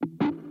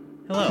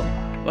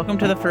Hello, welcome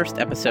to the first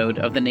episode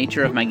of the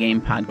Nature of My Game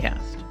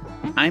podcast.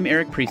 I'm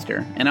Eric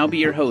Priester, and I'll be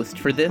your host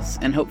for this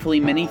and hopefully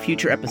many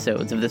future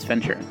episodes of this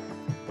venture.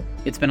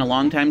 It's been a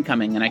long time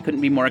coming, and I couldn't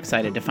be more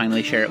excited to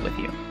finally share it with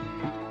you.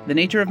 The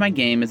Nature of My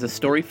Game is a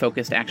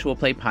story-focused actual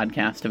play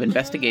podcast of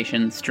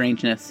investigation,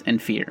 strangeness,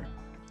 and fear.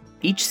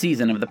 Each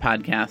season of the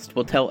podcast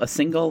will tell a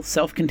single,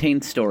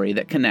 self-contained story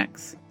that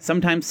connects,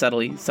 sometimes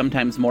subtly,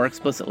 sometimes more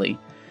explicitly,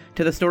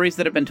 to the stories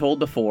that have been told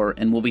before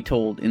and will be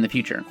told in the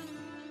future.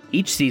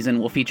 Each season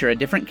will feature a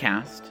different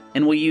cast,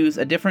 and will use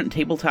a different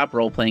tabletop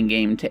role-playing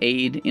game to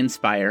aid,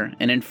 inspire,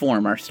 and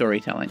inform our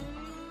storytelling.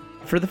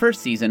 For the first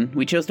season,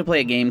 we chose to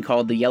play a game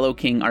called the Yellow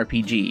King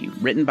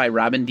RPG, written by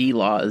Robin D.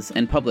 Laws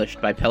and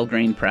published by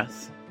Pelgrane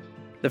Press.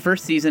 The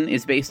first season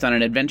is based on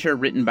an adventure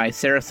written by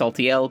Sarah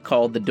Saltiel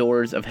called The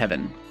Doors of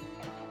Heaven.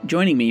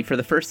 Joining me for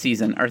the first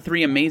season are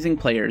three amazing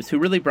players who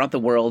really brought the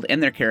world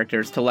and their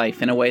characters to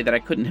life in a way that I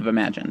couldn't have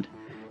imagined.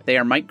 They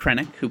are Mike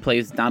Krennic, who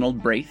plays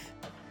Donald Braith,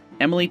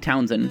 Emily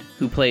Townsend,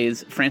 who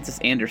plays Francis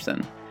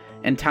Anderson,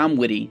 and Tom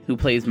Whitty, who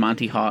plays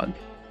Monty Hogg.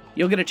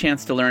 You'll get a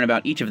chance to learn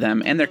about each of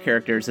them and their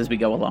characters as we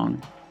go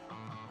along.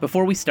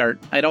 Before we start,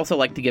 I'd also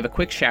like to give a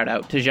quick shout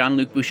out to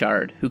Jean-Luc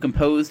Bouchard, who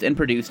composed and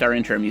produced our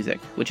intro music,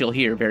 which you'll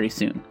hear very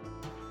soon.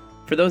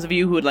 For those of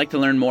you who would like to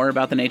learn more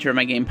about the Nature of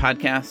My Game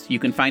podcast, you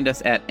can find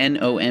us at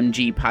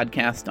NOMG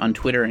Podcast on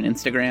Twitter and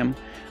Instagram,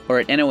 or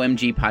at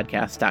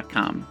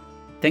nomgpodcast.com.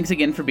 Thanks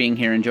again for being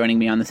here and joining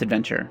me on this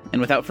adventure,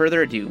 and without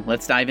further ado,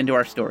 let's dive into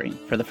our story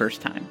for the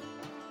first time.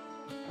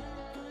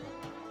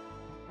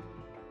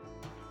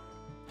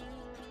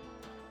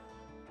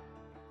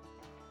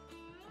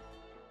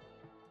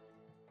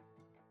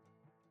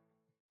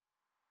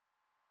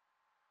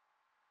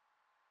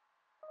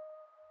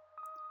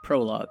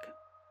 Prologue.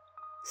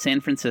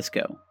 San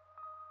Francisco,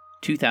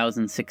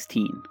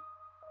 2016.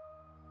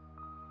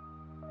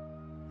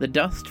 The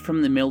dust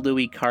from the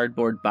mildewy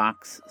cardboard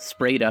box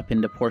sprayed up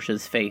into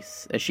Portia's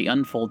face as she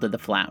unfolded the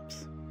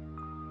flaps.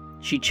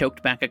 She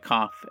choked back a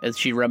cough as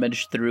she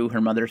rummaged through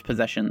her mother's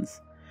possessions,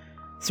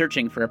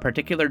 searching for a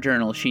particular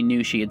journal she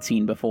knew she had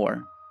seen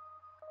before.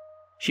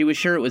 She was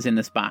sure it was in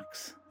this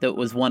box, though it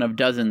was one of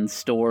dozens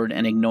stored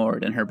and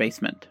ignored in her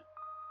basement.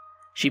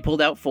 She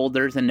pulled out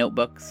folders and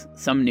notebooks,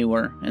 some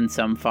newer and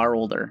some far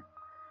older,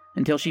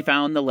 until she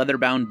found the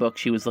leather-bound book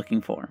she was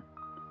looking for.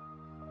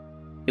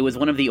 It was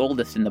one of the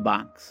oldest in the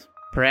box,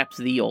 perhaps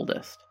the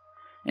oldest,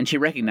 and she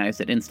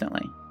recognized it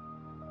instantly.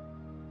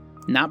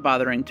 Not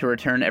bothering to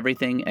return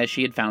everything as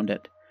she had found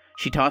it,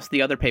 she tossed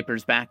the other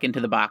papers back into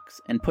the box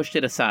and pushed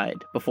it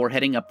aside before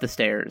heading up the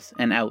stairs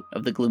and out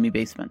of the gloomy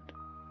basement.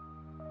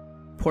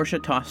 Portia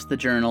tossed the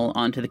journal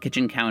onto the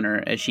kitchen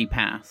counter as she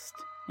passed,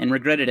 and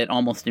regretted it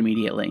almost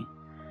immediately.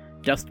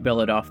 Dust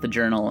billowed off the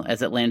journal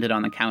as it landed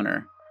on the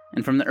counter,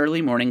 and from the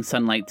early morning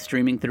sunlight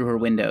streaming through her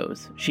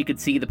windows, she could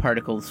see the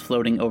particles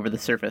floating over the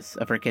surface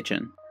of her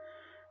kitchen.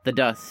 The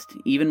dust,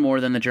 even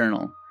more than the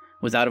journal,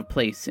 was out of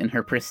place in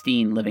her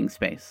pristine living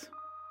space.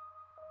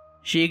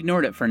 She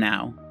ignored it for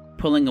now,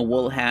 pulling a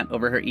wool hat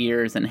over her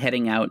ears and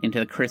heading out into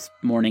the crisp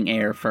morning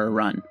air for a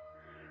run.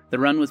 The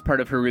run was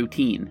part of her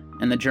routine,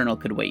 and the journal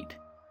could wait.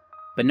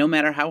 But no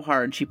matter how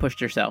hard she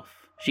pushed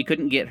herself, she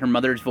couldn't get her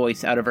mother's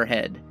voice out of her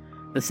head,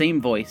 the same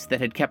voice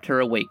that had kept her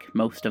awake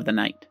most of the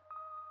night.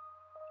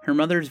 Her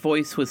mother's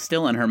voice was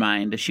still in her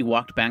mind as she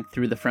walked back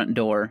through the front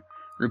door,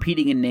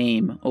 repeating a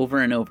name over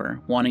and over,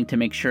 wanting to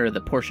make sure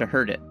that Portia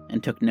heard it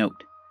and took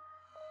note.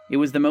 It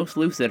was the most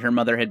lucid her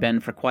mother had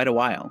been for quite a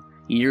while,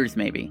 years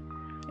maybe,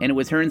 and it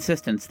was her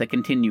insistence that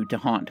continued to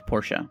haunt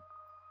Portia.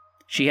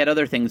 She had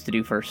other things to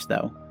do first,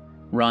 though.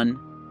 Run,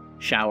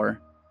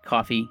 shower,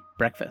 coffee,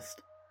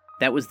 breakfast.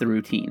 That was the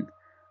routine.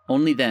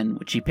 Only then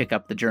would she pick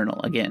up the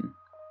journal again.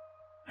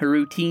 Her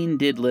routine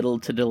did little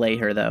to delay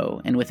her,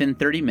 though, and within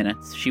 30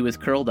 minutes she was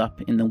curled up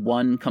in the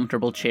one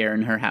comfortable chair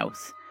in her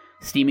house,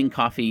 steaming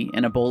coffee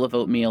and a bowl of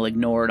oatmeal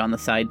ignored on the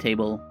side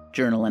table,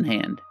 journal in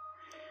hand.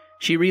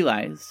 She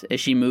realized,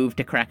 as she moved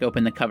to crack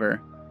open the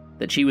cover,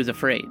 that she was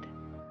afraid.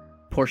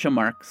 Portia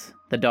Marks,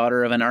 the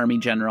daughter of an army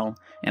general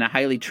and a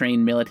highly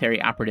trained military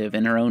operative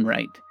in her own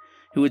right,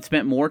 who had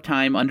spent more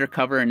time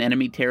undercover in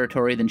enemy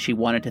territory than she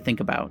wanted to think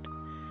about,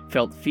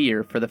 felt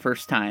fear for the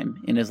first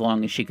time in as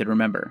long as she could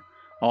remember,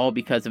 all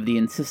because of the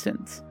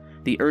insistence,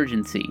 the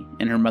urgency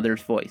in her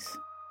mother's voice.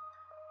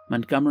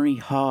 "Montgomery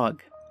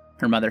Hogg,"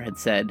 her mother had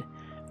said,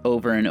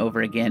 over and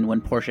over again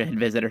when Portia had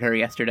visited her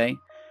yesterday.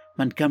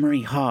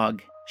 "Montgomery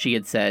Hogg," she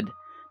had said,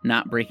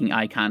 not breaking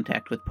eye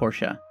contact with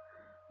Portia.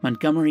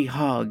 "Montgomery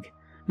Hogg,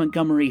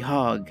 Montgomery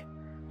Hogg,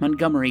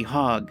 Montgomery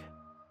Hogg."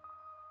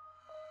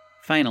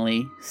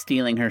 Finally,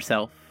 steeling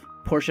herself,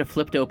 Portia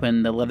flipped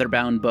open the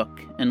leather-bound book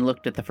and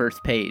looked at the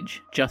first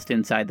page, just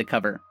inside the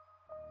cover.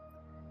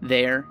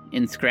 There,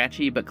 in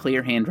scratchy but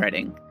clear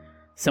handwriting,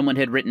 someone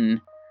had written,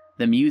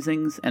 "The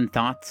Musings and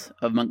Thoughts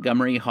of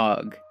Montgomery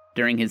Hogg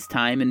during his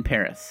time in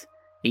Paris,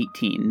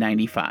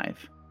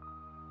 1895.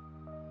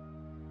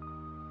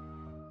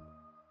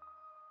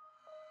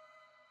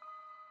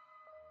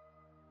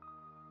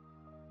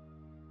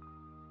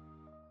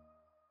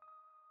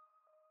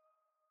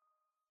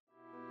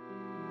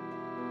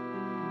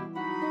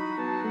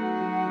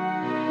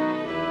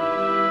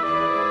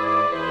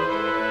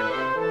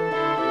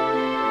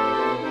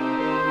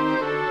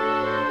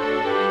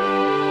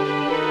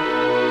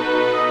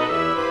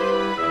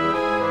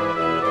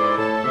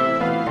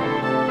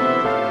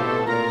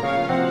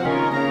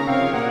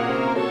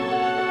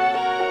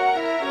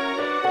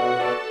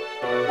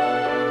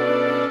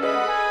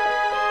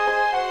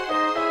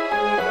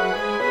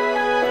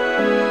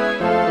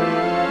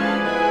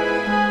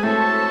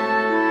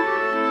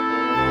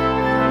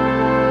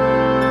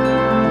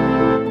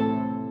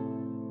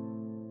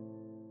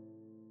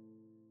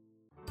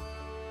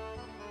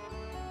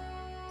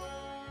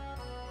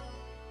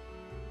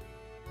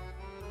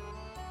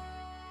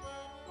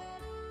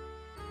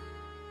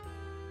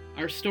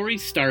 Our story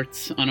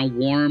starts on a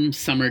warm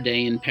summer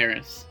day in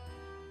Paris.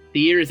 The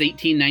year is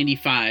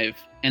 1895,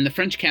 and the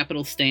French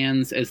capital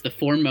stands as the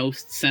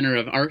foremost center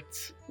of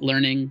arts,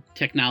 learning,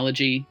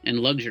 technology, and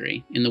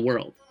luxury in the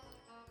world.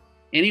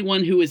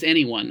 Anyone who is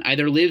anyone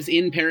either lives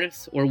in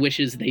Paris or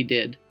wishes they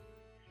did.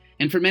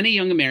 And for many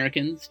young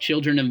Americans,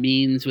 children of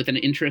means with an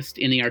interest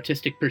in the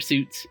artistic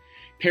pursuits,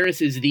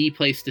 Paris is the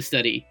place to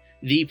study,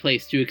 the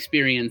place to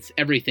experience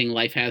everything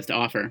life has to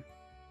offer.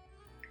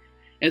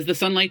 As the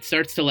sunlight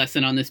starts to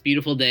lessen on this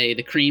beautiful day,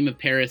 the cream of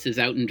Paris is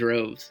out in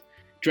droves.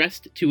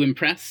 Dressed to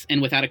impress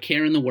and without a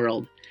care in the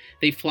world,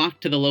 they flock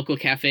to the local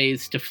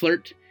cafes to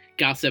flirt,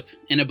 gossip,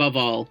 and above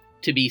all,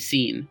 to be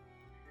seen.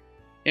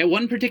 At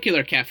one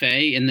particular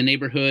cafe in the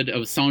neighborhood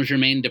of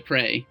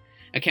Saint-Germain-des-Prés,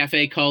 a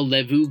cafe called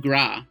Le Veau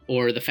Gras,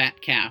 or the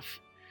Fat Calf,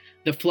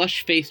 the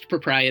flush-faced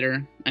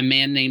proprietor, a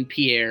man named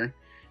Pierre,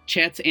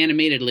 chats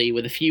animatedly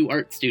with a few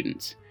art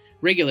students,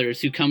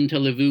 regulars who come to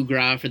Le Veau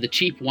Gras for the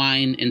cheap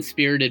wine and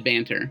spirited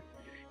banter.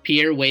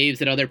 Pierre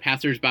waves at other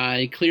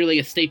passers-by, clearly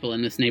a staple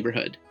in this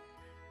neighborhood.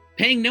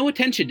 Paying no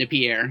attention to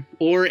Pierre,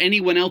 or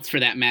anyone else for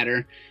that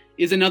matter,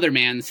 is another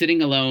man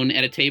sitting alone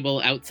at a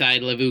table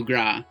outside Le Veau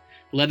Gras,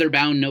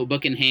 leather-bound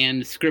notebook in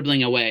hand,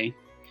 scribbling away.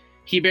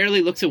 He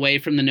barely looks away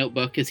from the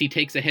notebook as he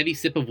takes a heavy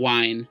sip of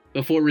wine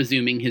before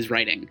resuming his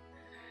writing.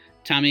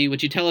 Tommy,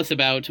 would you tell us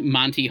about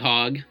Monty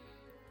Hogg?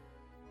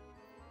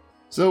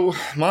 So,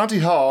 Monty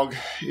Hogg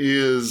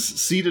is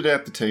seated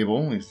at the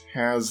table. He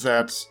has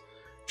that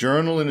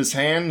journal in his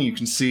hand. You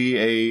can see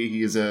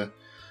he is a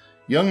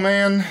young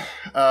man,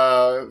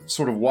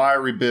 sort of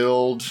wiry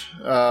build,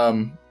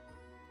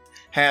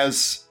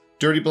 has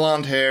dirty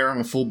blonde hair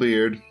and a full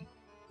beard.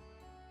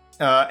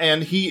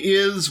 And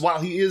while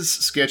he is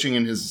sketching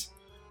in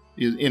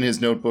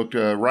his notebook,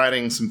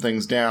 writing some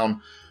things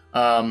down,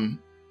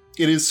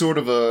 it is sort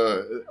of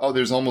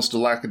there's almost a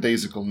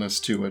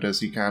lackadaisicalness to it as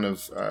he kind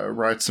of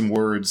writes some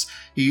words.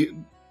 He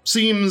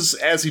seems,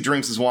 as he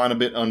drinks his wine, a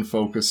bit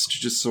unfocused,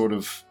 just sort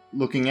of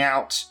looking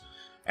out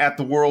at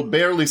the world,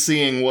 barely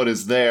seeing what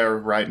is there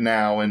right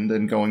now, and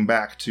then going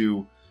back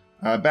to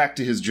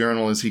his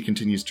journal as he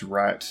continues to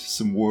write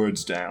some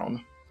words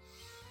down.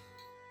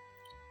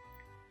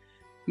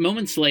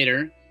 Moments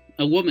later,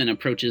 a woman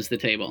approaches the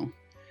table.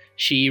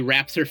 She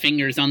wraps her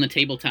fingers on the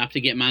tabletop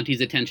to get Monty's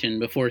attention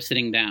before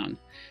sitting down.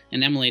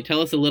 And Emily,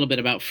 tell us a little bit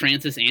about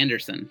Frances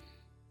Anderson.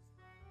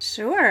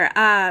 Sure.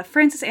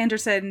 Frances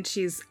Anderson,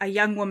 she's a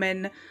young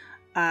woman.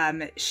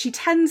 She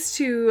tends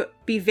to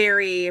be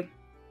very,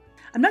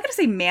 I'm not going to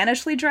say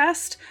mannishly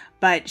dressed,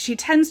 but she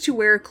tends to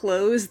wear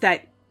clothes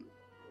that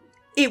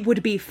it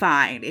would be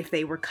fine if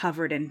they were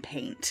covered in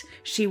paint.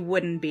 She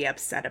wouldn't be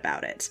upset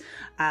about it,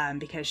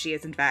 because she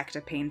is in fact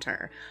a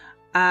painter.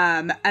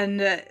 And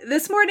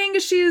this morning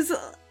she's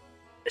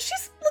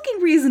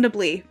looking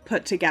reasonably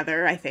put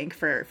together, I think,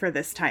 for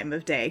this time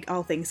of day,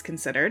 all things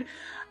considered.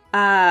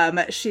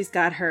 She's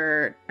got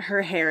her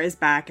hair is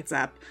back, it's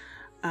up,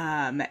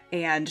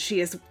 and she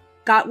has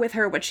got with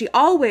her what she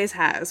always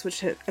has,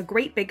 which is a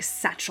great big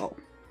satchel.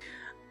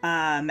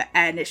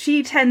 And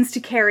she tends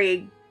to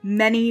carry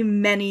many,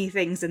 many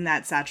things in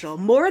that satchel,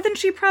 more than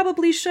she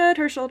probably should.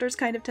 Her shoulders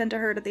kind of tend to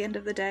hurt at the end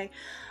of the day.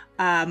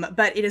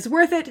 But it is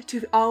worth it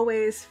to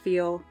always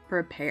feel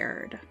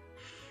prepared.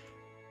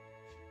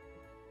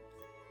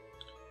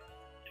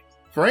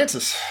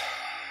 Francis,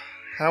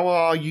 how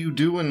are you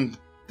doing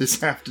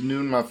this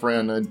afternoon, my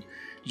friend?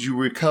 Did you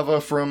recover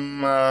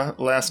from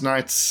last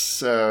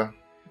night's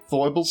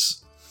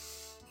foibles?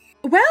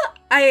 Well,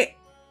 I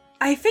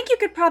think you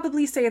could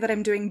probably say that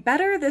I'm doing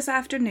better this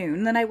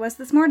afternoon than I was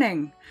this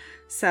morning.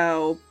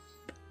 So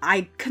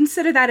I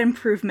consider that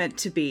improvement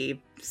to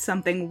be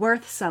something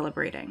worth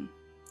celebrating.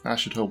 I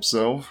should hope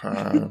so.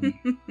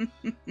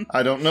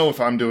 I don't know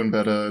if I'm doing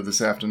better this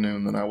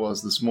afternoon than I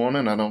was this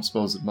morning. I don't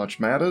suppose it much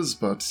matters,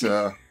 but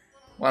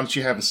why don't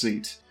you have a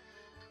seat?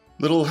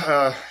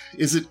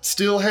 Is it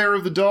still hair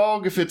of the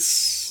dog if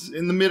it's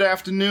in the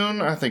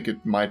mid-afternoon? I think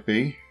it might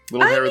be.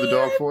 Hair of the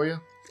dog for you?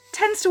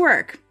 Tends to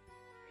work.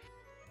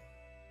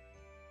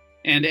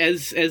 And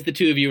as the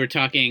two of you are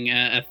talking,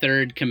 a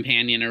third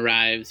companion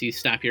arrives. You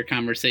stop your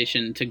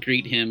conversation to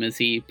greet him as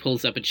he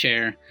pulls up a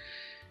chair.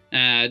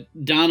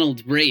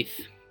 Donald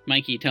Braith.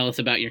 Mikey, tell us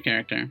about your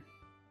character.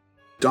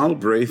 Donald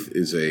Braith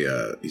is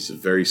he's a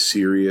very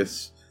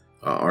serious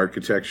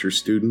architecture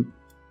student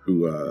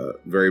who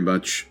very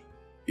much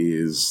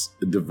is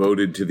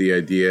devoted to the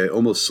idea,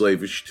 almost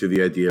slavish to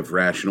the idea of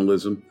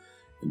rationalism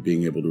and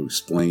being able to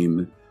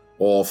explain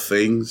all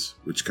things,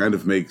 which kind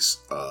of makes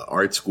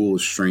art school a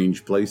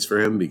strange place for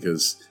him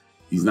because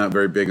he's not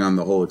very big on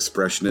the whole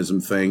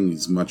expressionism thing.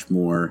 He's much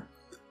more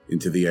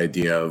into the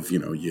idea of,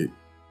 you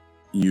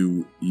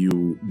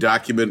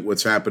document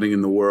what's happening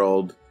in the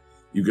world.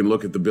 You can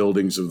look at the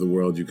buildings of the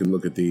world. You can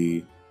look at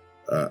the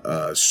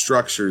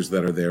structures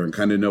that are there and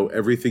kind of know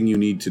everything you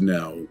need to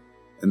know.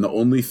 And the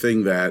only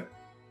thing that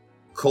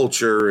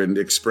culture and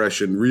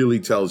expression really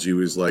tells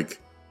you is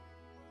like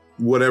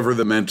whatever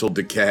the mental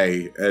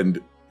decay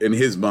and, in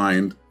his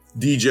mind,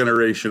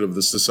 degeneration of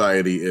the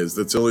society is.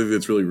 That's the only thing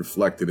that's really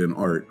reflected in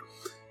art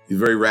He's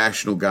a very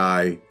rational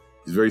guy.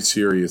 He's a very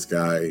serious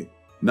guy.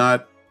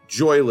 Not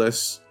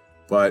joyless,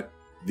 but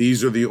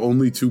these are the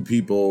only two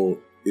people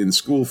in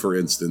school, for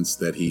instance,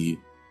 that he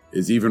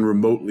is even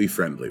remotely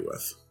friendly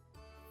with.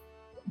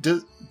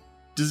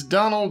 Does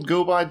Donald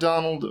go by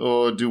Donald,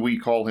 or do we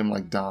call him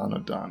like Don or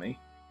Donnie?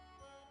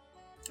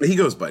 He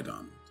goes by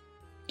Don.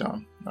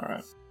 Don, all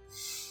right.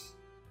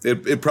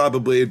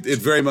 It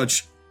very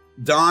much,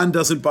 Don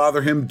doesn't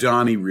bother him,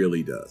 Donnie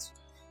really does.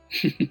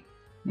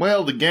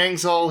 Well, the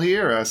gang's all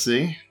here, I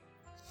see.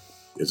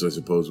 Yes, I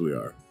suppose we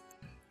are.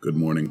 Good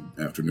morning,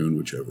 afternoon,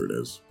 whichever it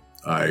is.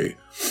 I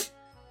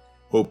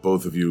hope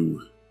both of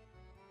you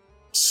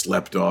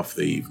slept off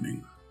the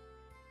evening.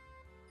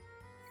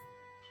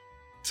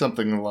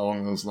 Something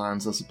along those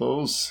lines, I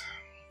suppose.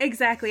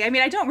 Exactly. I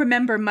mean, I don't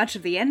remember much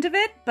of the end of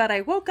it, but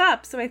I woke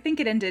up, so I think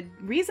it ended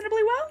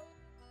reasonably well.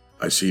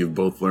 I see you've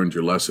both learned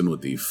your lesson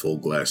with the full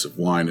glass of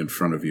wine in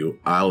front of you.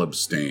 I'll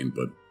abstain,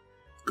 but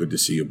good to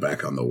see you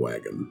back on the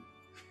wagon.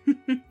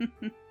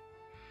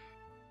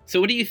 So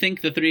what do you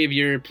think the three of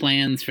your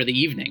plans for the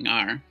evening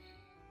are?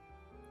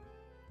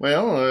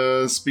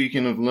 Well,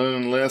 speaking of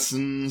learning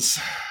lessons,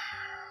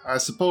 I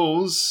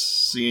suppose,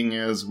 seeing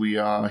as we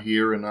are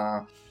here in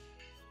our...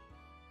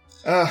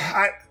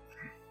 I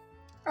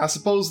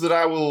suppose that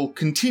I will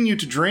continue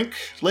to drink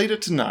later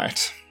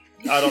tonight.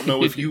 I don't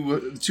know if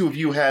the two of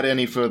you had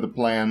any further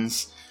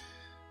plans,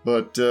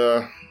 but,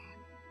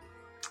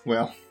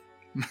 well,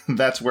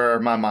 that's where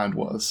my mind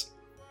was.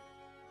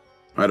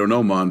 I don't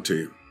know,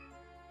 Monty.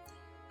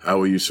 How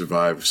will you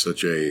survive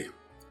such a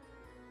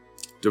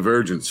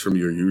divergence from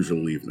your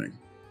usual evening?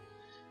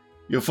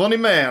 You're a funny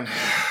man.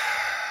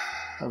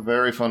 A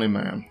very funny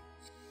man.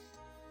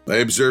 I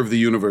observe the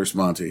universe,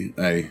 Monty.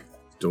 I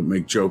don't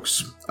make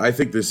jokes. I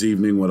think this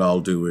evening what I'll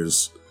do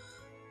is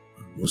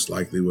most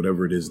likely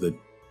whatever it is that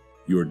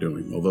you're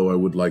doing. Although I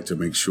would like to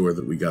make sure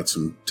that we got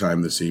some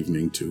time this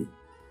evening to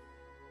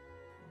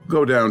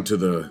go down to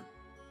the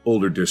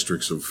older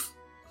districts of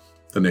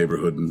the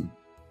neighborhood and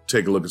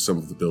take a look at some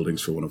of the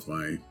buildings for one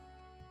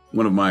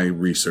of my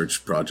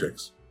research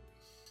projects.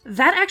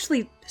 That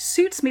actually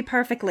suits me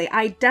perfectly.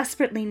 I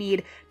desperately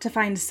need to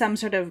find some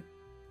sort of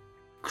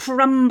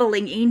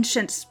crumbling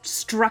ancient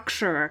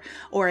structure,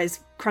 or as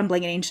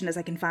crumbling and ancient as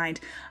I can find.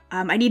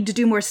 I need to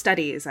do more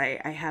studies.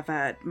 I have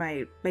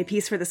my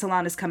piece for the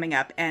salon is coming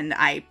up, and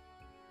I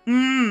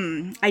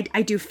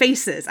do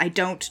faces. I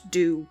don't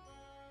do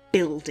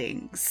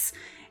buildings,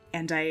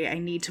 and I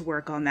need to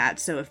work on that.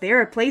 So if there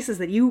are places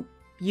that you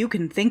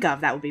can think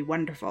of, that would be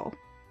wonderful.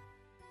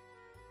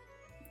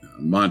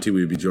 Monty,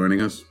 will you be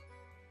joining us?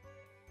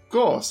 Of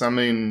course, I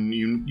mean,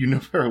 you know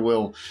very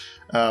well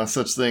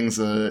such things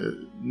are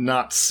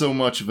not so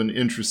much of an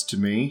interest to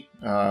me.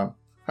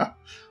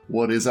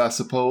 What is, I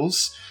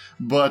suppose.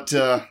 But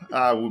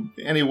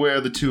anywhere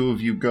the two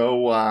of you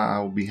go, I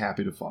will be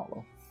happy to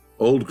follow.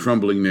 Old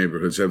crumbling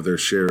neighborhoods have their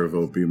share of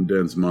opium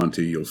dens,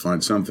 Monty. You'll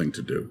find something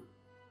to do.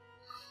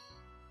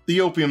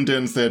 The opium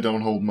dens there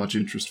don't hold much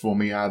interest for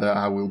me either,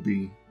 I will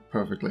be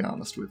perfectly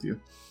honest with you.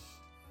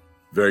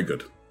 Very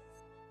good.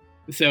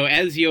 So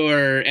as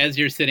you're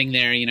sitting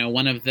there, you know,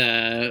 one of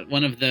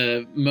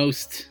the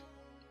most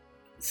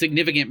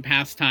significant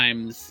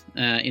pastimes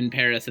in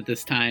Paris at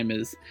this time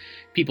is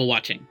people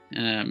watching.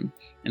 And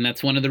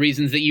that's one of the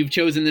reasons that you've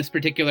chosen this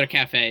particular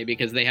cafe,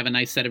 because they have a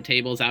nice set of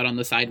tables out on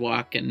the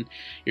sidewalk, and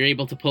you're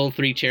able to pull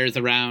 3 chairs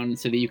around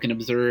so that you can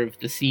observe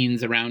the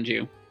scenes around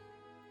you.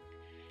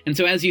 And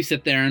so as you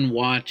sit there and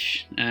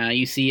watch,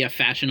 you see a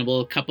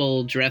fashionable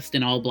couple dressed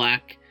in all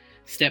black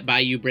step by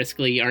you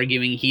briskly,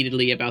 arguing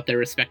heatedly about their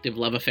respective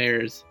love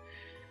affairs.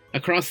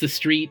 Across the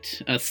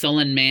street, a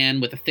sullen man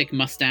with a thick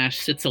mustache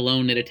sits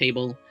alone at a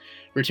table,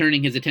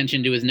 returning his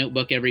attention to his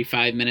notebook every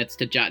 5 minutes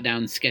to jot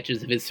down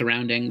sketches of his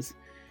surroundings.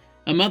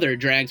 A mother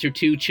drags her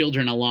 2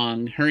 children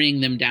along, hurrying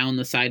them down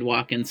the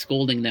sidewalk and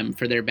scolding them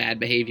for their bad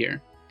behavior.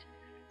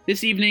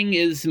 This evening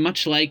is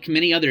much like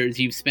many others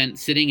you've spent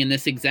sitting in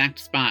this exact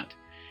spot,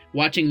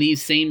 watching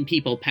these same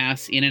people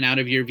pass in and out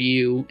of your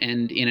view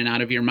and in and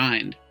out of your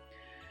mind.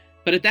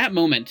 But at that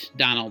moment,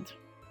 Donald,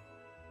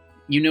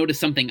 you notice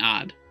something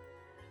odd.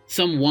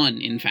 Someone,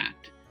 in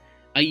fact.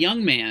 A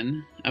young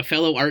man, a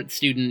fellow art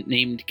student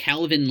named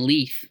Calvin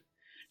Leith,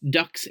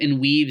 ducks and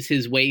weaves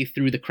his way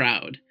through the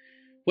crowd.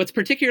 What's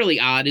particularly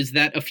odd is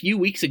that a few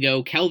weeks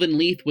ago, Calvin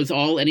Leith was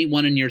all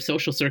anyone in your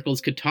social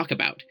circles could talk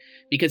about,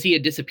 because he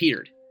had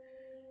disappeared.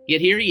 Yet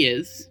here he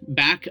is,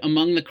 back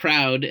among the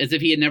crowd as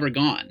if he had never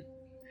gone.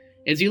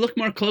 As you look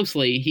more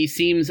closely, he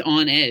seems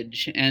on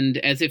edge, and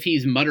as if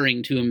he's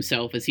muttering to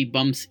himself as he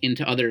bumps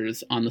into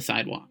others on the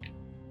sidewalk.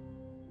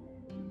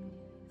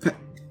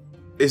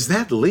 Is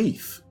that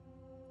Leith?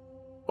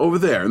 Over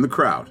there in the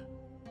crowd.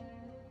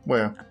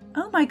 Where?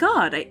 Oh my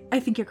god, I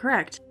think you're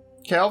correct.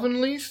 Calvin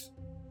Leith?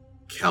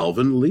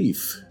 Calvin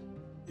Leith.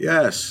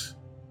 Yes.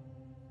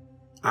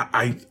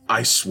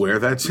 I swear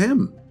that's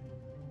him.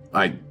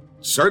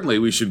 Certainly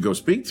we should go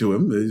speak to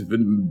him.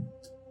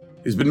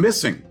 He's been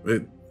missing.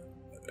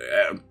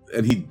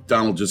 And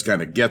Donald just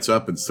kind of gets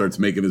up and starts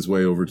making his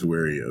way over to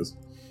where he is.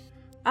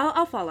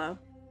 I'll follow.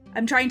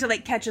 I'm trying to,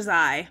 like, catch his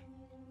eye.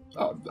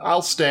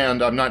 I'll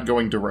stand. I'm not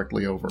going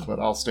directly over, but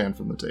I'll stand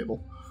from the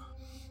table.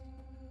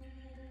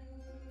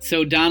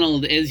 So,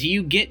 Donald, as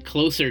you get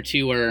closer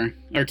to her,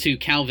 or to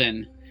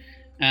Calvin,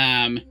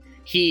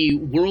 he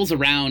whirls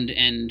around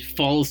and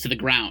falls to the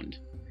ground.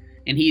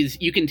 And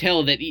you can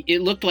tell that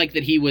it looked like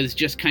that he was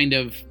just kind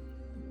of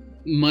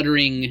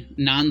muttering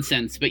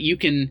nonsense, but you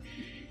can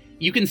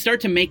start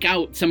to make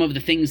out some of the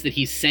things that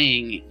he's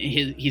saying.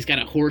 He's got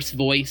a hoarse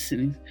voice,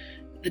 and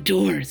the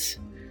doors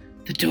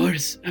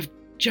of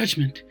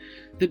judgment,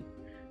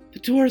 the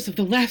doors of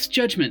the last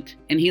judgment.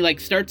 And he, like,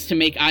 starts to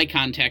make eye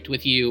contact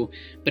with you,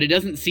 but it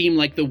doesn't seem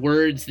like the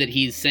words that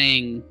he's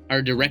saying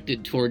are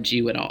directed towards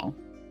you at all.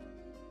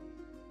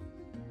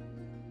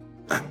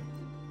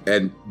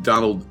 And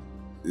Donald,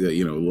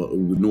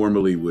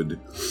 normally would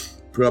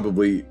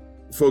probably,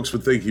 folks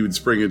would think he would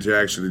spring into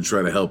action and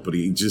try to help, but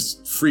he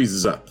just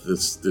freezes up.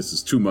 This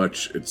is too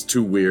much. It's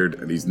too weird,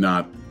 and he's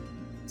not.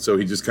 So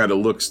he just kind of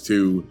looks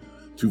to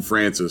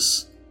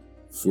Francis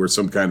for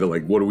some kind of,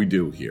 like, what do we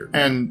do here?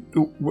 And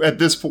at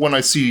this point, when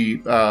I see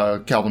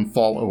Calvin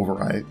fall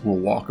over, I will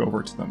walk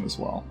over to them as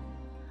well.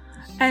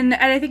 And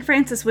I think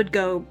Francis would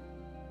go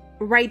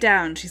right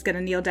down. She's going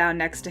to kneel down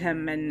next to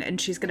him, and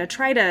she's going to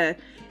try to...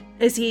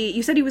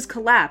 you said he was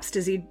collapsed.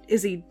 Is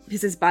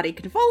his body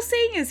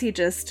convulsing? Is he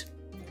just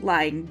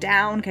lying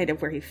down, kind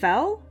of where he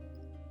fell?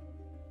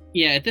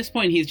 Yeah, at this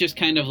point, he's just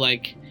kind of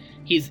like...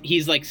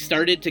 He's like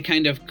started to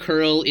kind of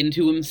curl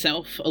into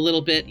himself a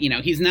little bit.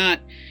 He's not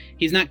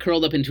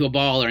curled up into a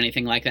ball or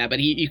anything like that, but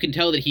you can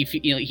tell that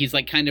he's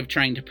like kind of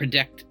trying to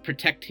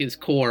protect his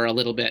core a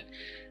little bit.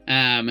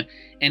 And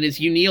as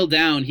you kneel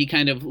down, he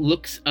kind of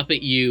looks up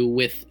at you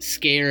with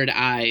scared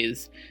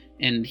eyes,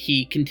 and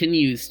he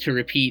continues to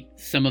repeat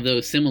some of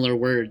those similar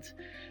words.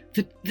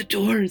 The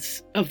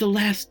doors of the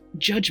last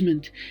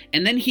judgment.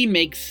 And then he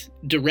makes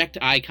direct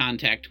eye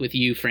contact with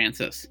you,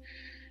 Francis.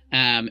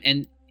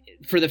 And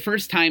for the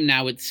first time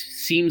now, it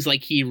seems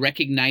like he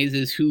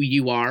recognizes who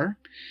you are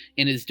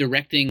and is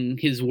directing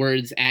his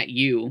words at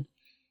you,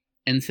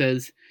 and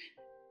says,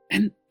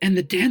 and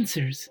the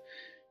dancers,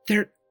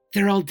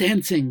 they're all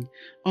dancing,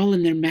 all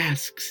in their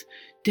masks,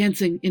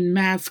 dancing in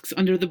masks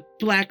under the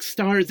black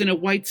stars in a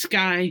white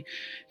sky,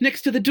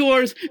 next to the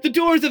doors of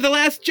the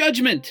last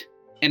judgment.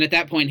 And at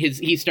that point,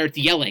 he starts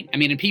yelling. I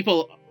mean, and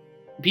people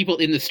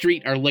in the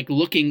street are, like,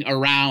 looking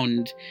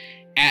around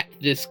at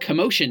this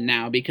commotion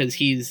now because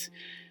he's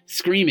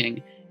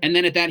screaming. And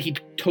then at that, he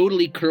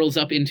totally curls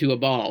up into a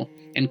ball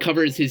and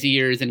covers his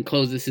ears and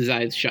closes his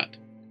eyes shut.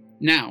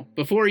 Now,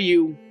 before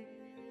you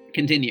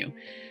continue,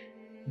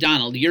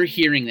 Donald, you're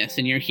hearing this,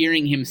 and you're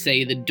hearing him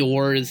say the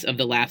doors of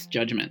the last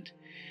judgment.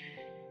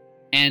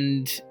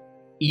 And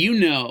you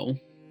know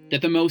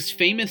that the most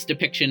famous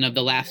depiction of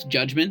the last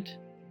judgment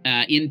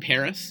in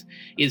Paris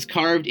is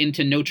carved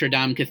into Notre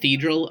Dame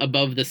Cathedral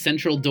above the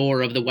central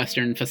door of the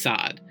western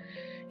facade.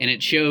 And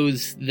it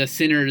shows the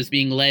sinners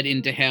being led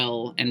into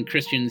hell and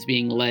Christians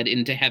being led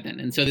into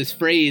heaven. And so this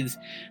phrase,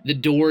 the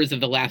doors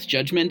of the last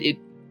judgment,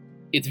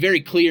 it's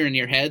very clear in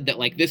your head that,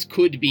 like, this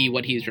could be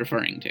what he's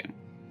referring to.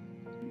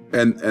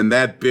 And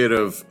that bit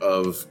of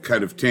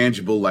kind of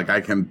tangible, like, I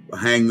can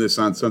hang this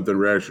on something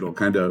rational,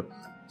 kind of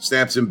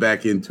snaps him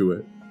back into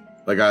it.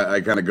 Like,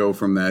 I kind of go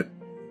from that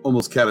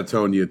almost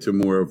catatonia to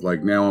more of,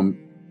 like, now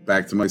I'm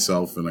back to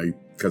myself, and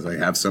because I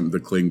have something to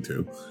cling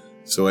to.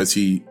 So as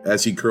he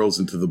curls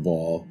into the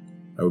ball,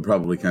 I would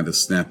probably kind of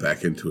snap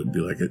back into it and be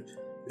like,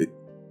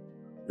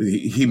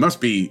 it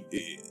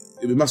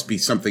must be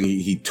something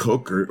he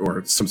took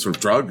or some sort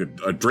of drug,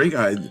 a drink.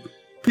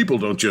 People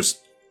don't just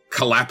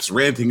collapse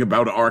ranting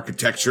about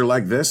architecture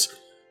like this.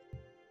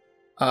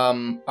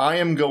 I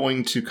am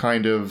going to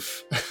kind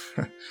of...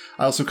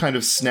 I also kind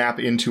of snap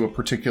into a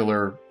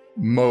particular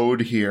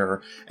mode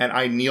here, and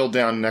I kneel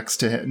down next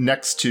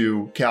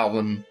to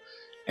Calvin,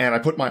 and I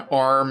put my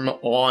arm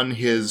on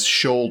his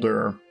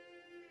shoulder,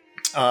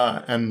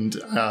 and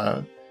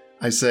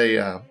I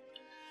say,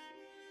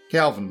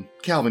 Calvin,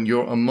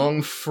 you're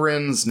among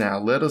friends now.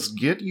 Let us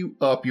get you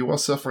up. You are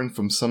suffering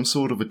from some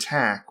sort of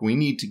attack. We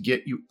need to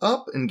get you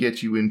up and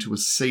get you into a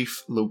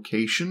safe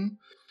location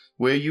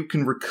where you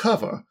can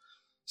recover.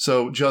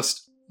 So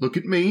just look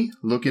at me,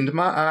 look into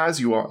my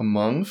eyes. You are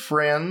among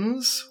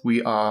friends.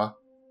 We are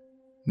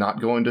not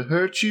going to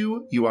hurt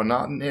you. You are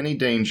not in any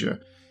danger.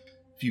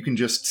 If you can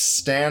just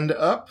stand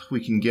up,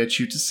 we can get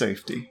you to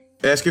safety.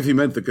 Ask if he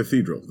meant the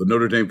cathedral, the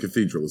Notre Dame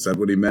Cathedral. Is that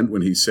what he meant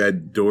when he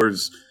said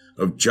doors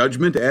of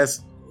judgment?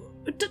 Ask...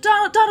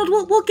 Donald,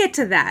 we'll get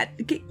to that.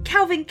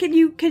 Calvin, can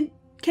you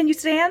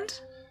stand?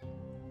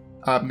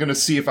 I'm going to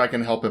see if I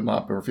can help him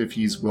up, or if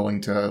he's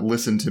willing to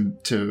listen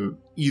to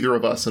either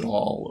of us at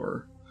all,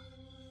 or...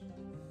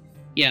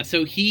 Yeah,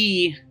 so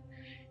he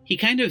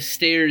kind of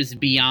stares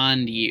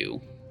beyond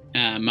you,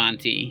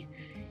 Monty.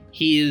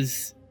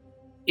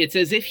 It's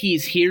as if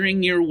he's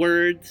hearing your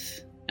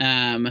words,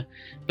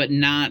 but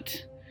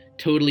not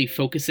totally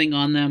focusing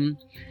on them.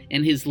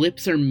 And his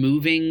lips are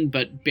moving,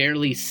 but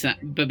barely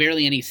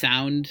any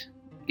sound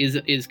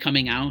is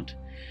coming out.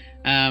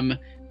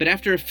 But but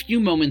after a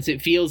few moments,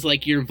 it feels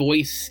like your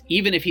voice,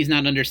 even if he's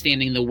not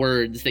understanding the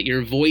words, that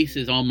your voice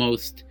is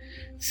almost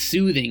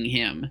soothing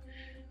him.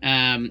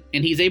 And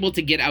he's able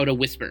to get out a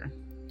whisper.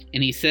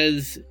 And he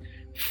says,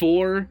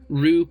 4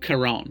 Rue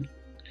Caron,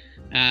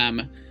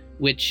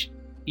 which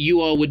you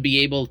all would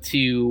be able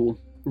to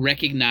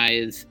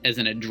recognize as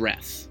an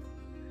address.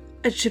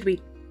 Is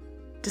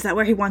that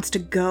where he wants to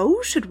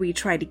go? Should we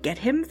try to get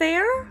him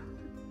there?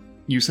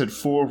 You said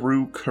 4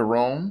 Rue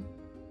Caron?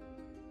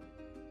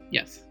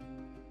 Yes.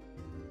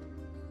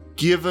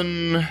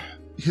 Given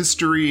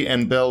history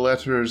and belles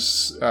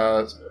lettres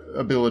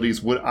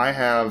abilities, would I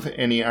have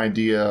any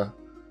idea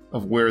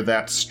of where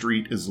that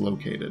street is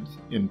located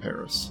in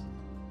Paris?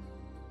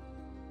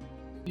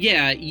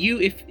 Yeah,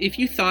 if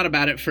you thought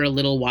about it for a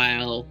little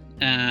while,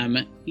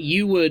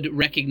 you would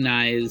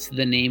recognize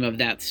the name of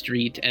that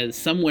street as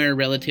somewhere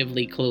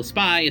relatively close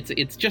by.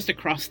 It's just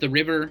across the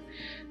river,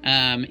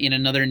 in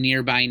another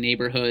nearby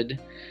neighborhood.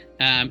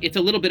 It's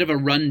a little bit of a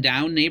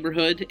run-down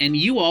neighborhood, and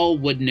you all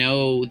would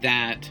know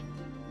that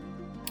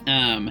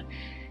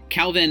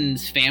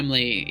Calvin's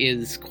family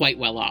is quite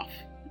well off.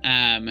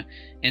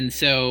 And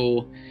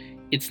so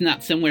it's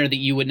not somewhere that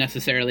you would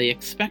necessarily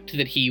expect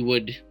that he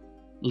would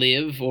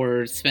live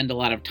or spend a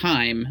lot of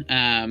time,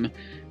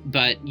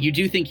 but you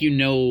do think you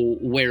know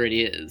where it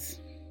is.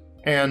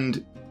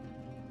 And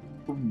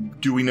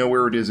do we know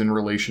where it is in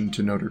relation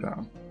to Notre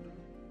Dame?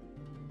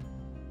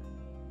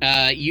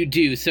 You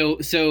do. So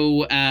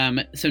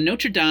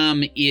Notre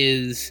Dame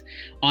is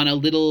on a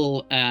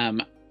little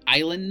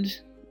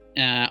island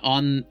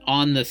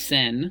on the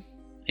Seine,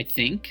 I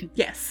think.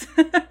 Yes.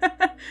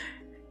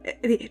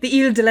 the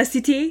Ile de la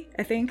Cité,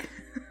 I think.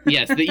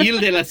 Yes, the Ile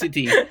de la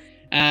Cité.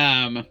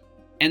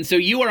 And so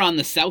you are on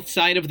the south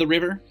side of the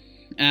river,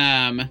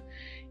 and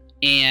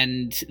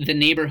the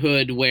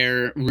neighborhood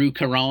where Rue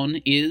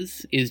Caron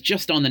is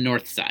just on the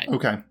north side.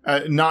 Okay.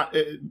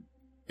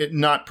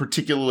 Not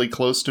particularly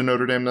close to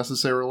Notre Dame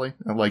necessarily.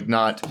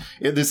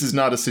 This is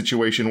not a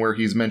situation where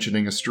he's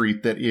mentioning a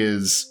street that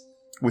is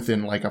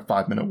within like a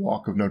 5-minute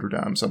walk of Notre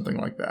Dame, something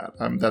like that.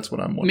 That's what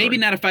I'm wondering. Maybe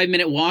not a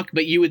 5-minute walk,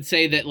 but you would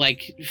say that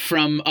like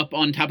from up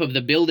on top of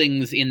the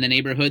buildings in the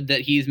neighborhood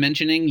that he's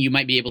mentioning, you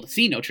might be able to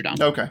see Notre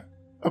Dame. Okay.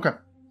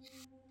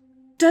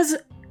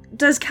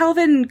 Does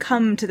Calvin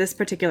come to this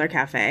particular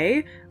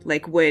cafe?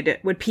 Like,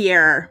 would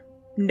Pierre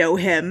know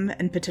him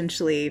and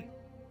potentially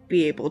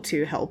be able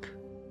to help?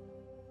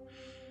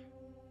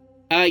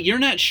 You're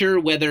not sure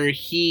whether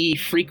he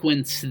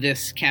frequents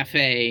this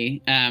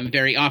cafe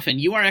very often.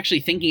 You are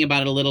actually thinking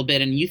about it a little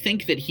bit, and you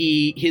think that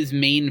his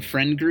main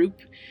friend group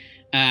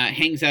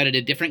hangs out at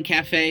a different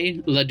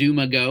cafe, La Deux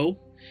Magots,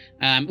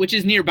 which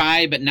is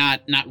nearby, but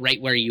not right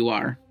where you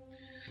are.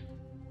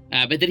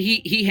 But that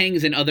he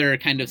hangs in other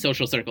kind of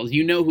social circles.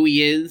 You know who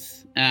he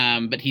is,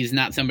 but he's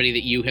not somebody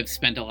that you have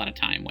spent a lot of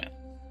time with.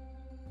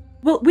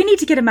 Well, we need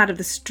to get him out of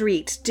the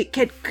street.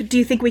 Do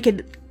you think we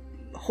could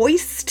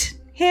hoist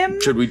him?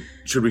 Should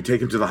we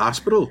take him to the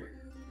hospital?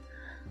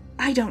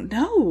 I don't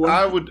know.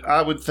 I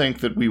would think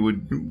that we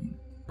would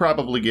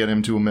probably get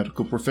him to a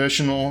medical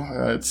professional.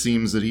 It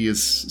seems that he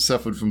has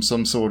suffered from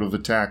some sort of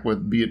attack, whether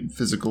be it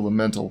physical or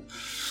mental.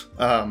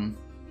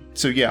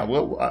 So yeah,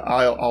 well,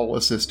 I'll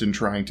assist in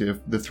trying to. If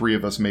the 3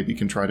 of us maybe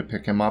can try to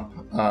pick him up.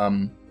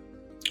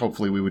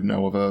 Hopefully, we would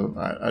know of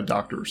a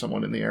doctor or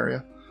someone in the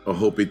area. A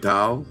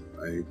hospital.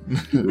 I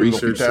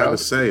researched how to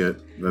say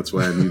it. That's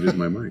why I muted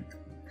my mic.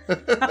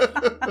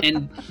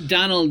 And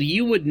Donald,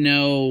 you would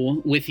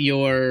know with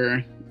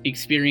your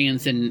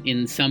experience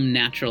in some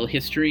natural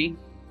history,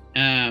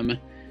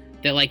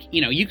 that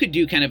you could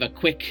do kind of a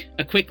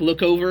quick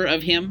look over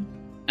of him,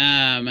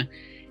 and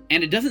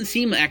it doesn't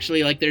seem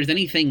actually like there's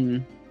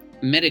anything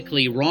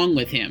medically wrong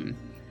with him.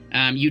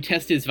 You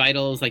test his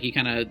vitals, like you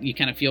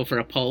kind of feel for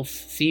a pulse.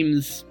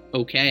 Seems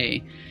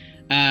okay.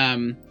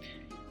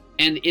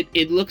 And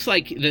it looks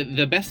like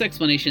the best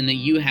explanation that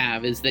you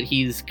have is that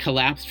he's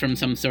collapsed from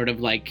some sort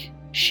of like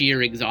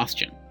sheer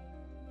exhaustion.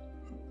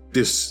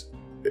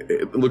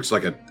 It looks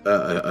like a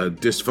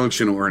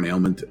dysfunction or an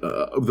ailment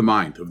of the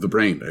mind, of the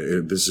brain.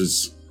 This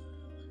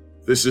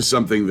is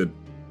something that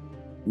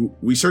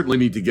we certainly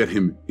need to get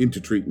him into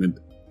treatment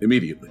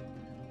immediately.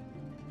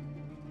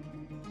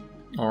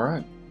 All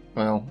right.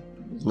 Well,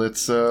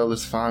 let's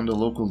find a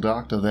local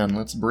doctor then.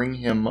 Let's bring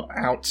him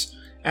out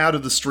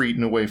of the street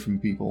and away from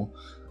people,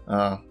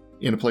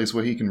 in a place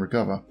where he can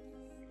recover.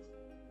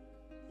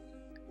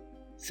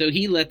 So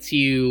he lets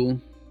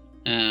you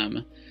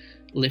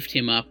lift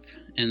him up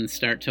and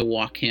start to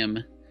walk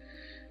him.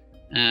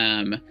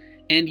 And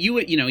you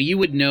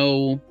would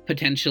know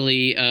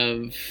potentially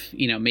of,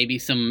 maybe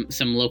some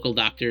local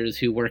doctors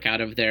who work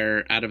out of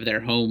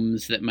their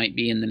homes that might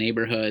be in the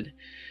neighborhood.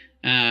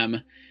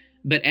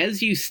 But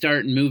as you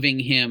start moving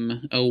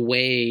him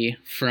away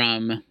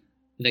from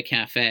the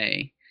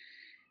cafe,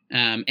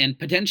 and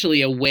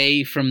potentially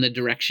away from the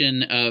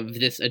direction of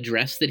this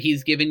address that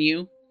he's given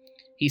you,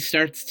 he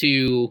starts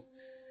to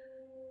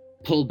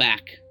pull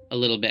back a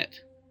little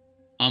bit,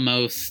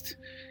 almost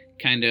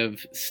kind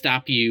of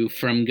stop you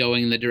from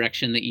going the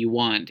direction that you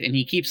want. And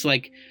he keeps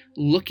like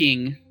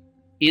looking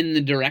in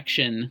the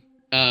direction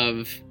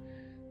of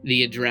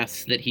the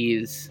address that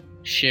he's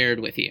shared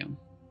with you.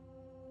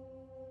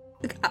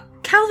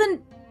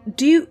 Calvin,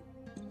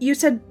 you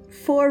said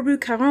 4 Rue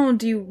Caron,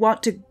 do you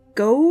want to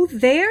go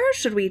there?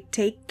 Should we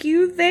take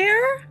you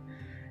there?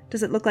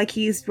 Does it look like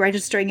he's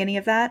registering any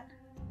of that?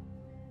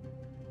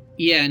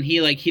 Yeah, and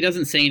he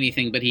doesn't say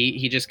anything, but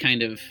he just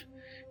kind of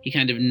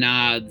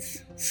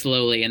nods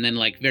slowly and then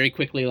very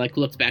quickly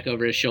looks back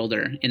over his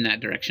shoulder in that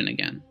direction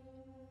again.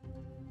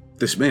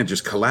 This man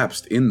just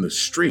collapsed in the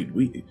street.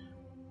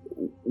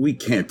 We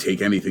can't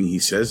take anything he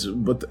says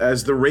but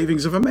as the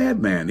ravings of a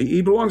madman.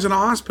 He belongs in a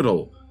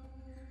hospital.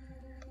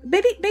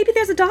 Maybe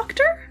there's a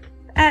doctor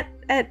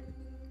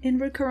in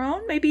Rue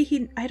Caron.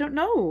 Maybe I don't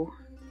know.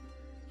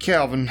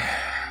 Calvin,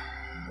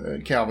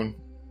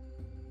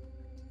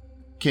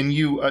 can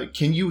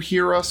you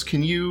hear us?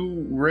 Can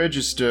you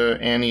register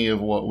any of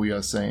what we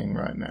are saying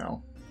right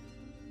now?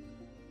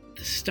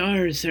 The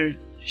stars are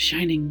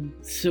shining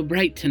so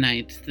bright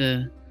tonight.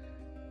 The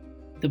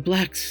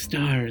black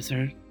stars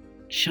are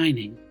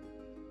shining.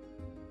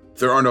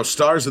 There are no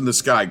stars in the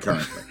sky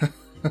currently.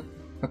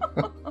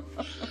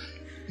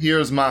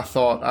 Here's my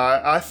thought.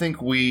 I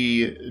think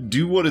we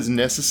do what is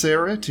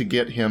necessary to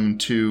get him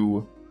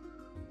to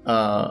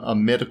a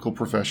medical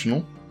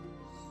professional.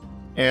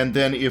 And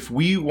then if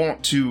we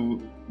want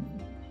to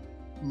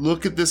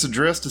look at this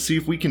address to see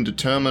if we can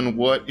determine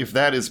if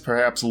that is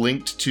perhaps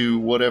linked to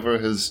whatever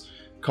has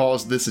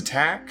caused this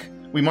attack,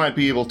 we might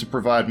be able to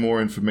provide more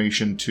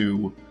information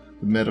to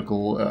the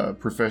medical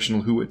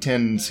professional who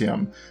attends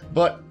him.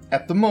 But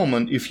at the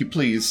moment, if you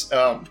please,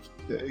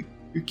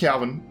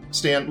 Calvin,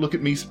 stand, look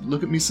at me, sir,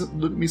 look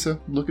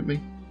at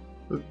me.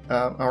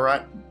 All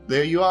right,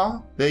 there you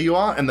are,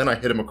 and then I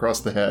hit him across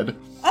the head.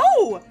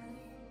 Oh!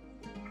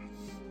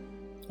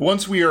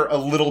 Once we are a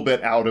little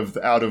bit out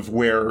of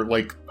where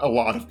a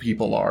lot of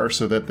people are,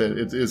 so that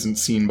it isn't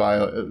seen by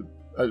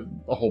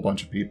a whole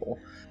bunch of people.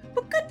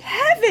 But good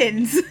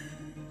heavens!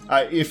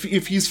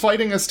 If he's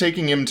fighting us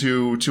taking him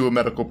to a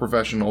medical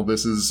professional,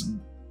 this is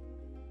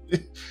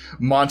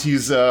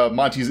Monty's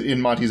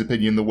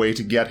opinion the way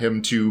to get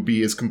him to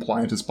be as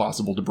compliant as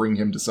possible to bring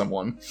him to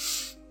someone.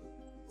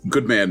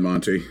 Good man,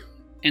 Monty.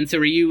 And so,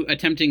 are you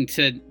attempting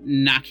to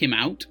knock him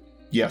out?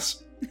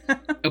 Yes.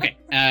 Okay.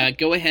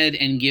 Go ahead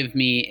and give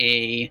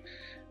me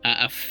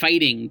a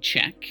fighting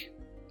check.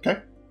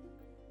 Okay.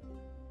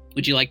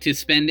 Would you like to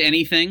spend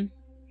anything?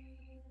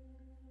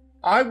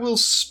 I will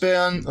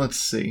spend. Let's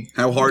see.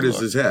 How hard is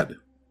his head?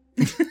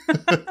 I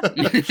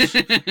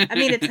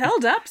mean, it's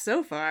held up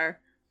so far.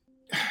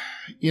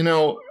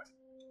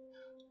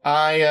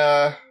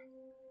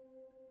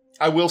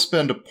 I will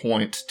spend a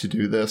point to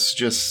do this,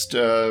 just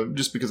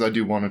because I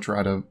do want to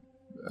try to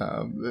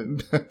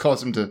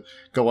cause him to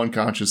go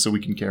unconscious so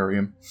we can carry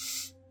him.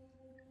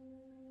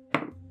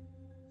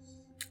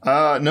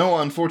 No,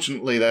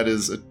 unfortunately,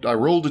 I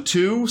rolled a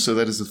 2, so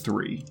that is a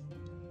 3.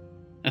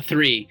 A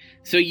 3.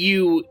 So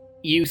you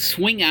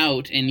swing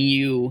out and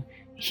you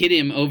hit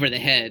him over the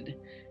head,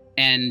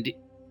 and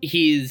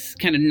he's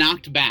kind of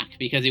knocked back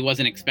because he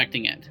wasn't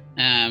expecting it.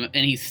 And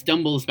he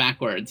stumbles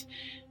backwards,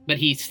 but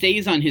he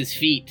stays on his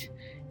feet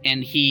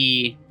and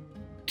he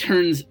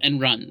turns and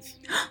runs.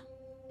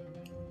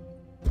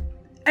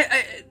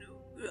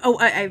 Oh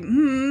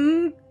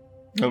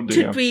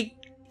dear.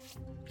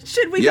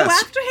 Should we go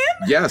after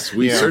him? Yes,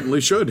 we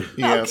certainly should.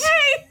 Yes.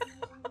 Okay.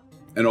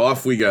 And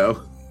off we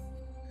go.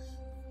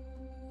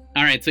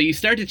 All right, so you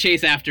start to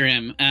chase after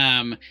him,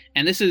 and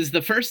this is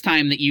the first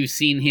time that you've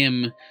seen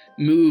him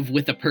move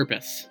with a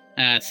purpose,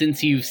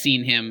 since you've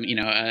seen him,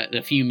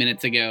 a few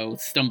minutes ago,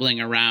 stumbling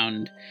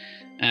around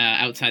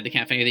outside the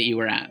cafe that you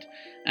were at.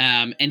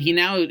 And he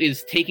now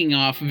is taking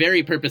off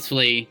very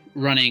purposefully,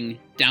 running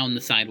down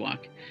the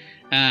sidewalk.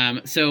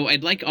 So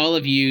I'd like all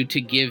of you to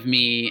give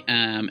me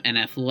an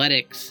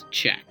athletics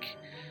check,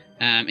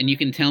 and you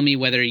can tell me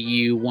whether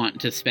you want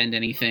to spend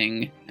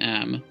anything.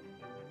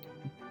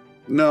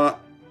 No,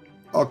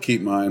 I'll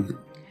keep mine.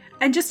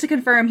 And just to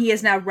confirm, he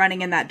is now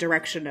running in that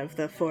direction of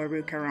the 4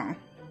 Rue Caron.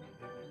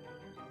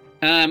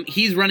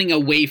 He's running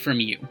away from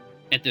you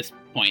at this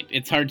point.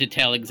 It's hard to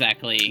tell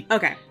exactly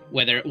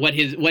what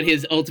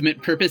his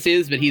ultimate purpose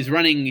is, but he's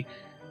running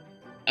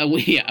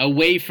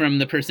away from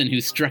the person who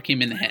struck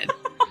him in the head.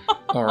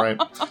 All right.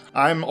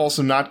 I'm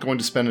also not going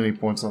to spend any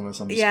points on this.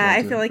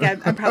 I feel like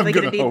I'm probably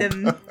going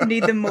to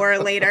need them more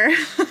later.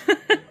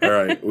 All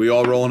right. We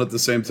all rolling at the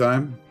same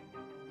time?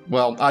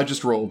 Well, I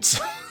just rolled.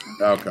 So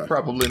okay.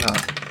 Probably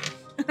not.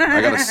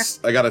 I got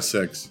a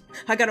 6.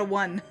 I got a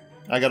 1.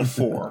 I got a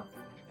 4.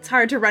 It's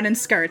hard to run in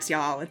skirts,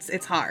 y'all.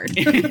 It's hard.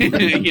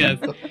 Yes.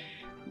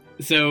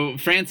 So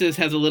Frances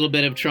has a little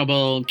bit of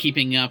trouble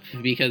keeping up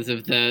because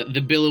of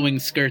the billowing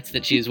skirts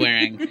that she's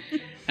wearing.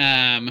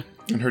 And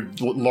her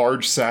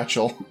large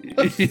satchel.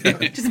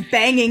 Just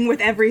banging with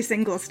every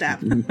single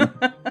step.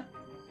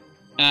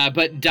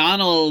 But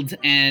Donald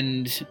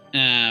and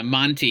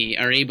Monty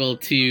are able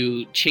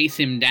to chase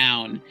him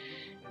down,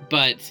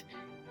 but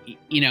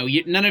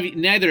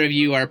neither of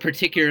you are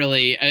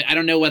particularly. I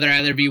don't know whether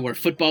either of you were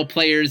football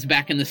players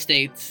back in the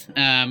States, or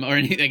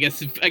I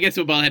guess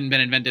football hadn't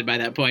been invented by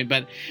that point.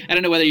 But I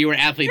don't know whether you were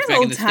athletes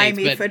back in the States.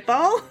 Old-timey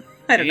football.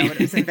 I don't know what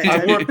it was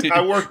invented.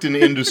 I worked in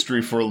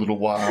industry for a little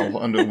while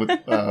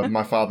with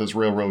my father's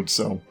railroad,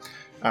 so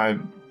I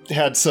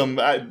had some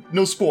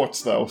no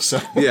sports though. So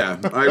yeah,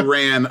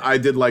 I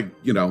did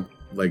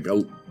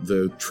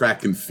the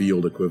track and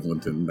field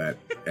equivalent in that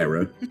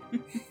era.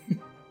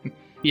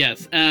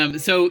 Yes.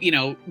 So,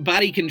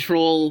 body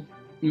control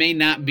may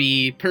not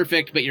be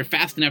perfect, but you're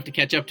fast enough to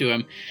catch up to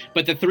him.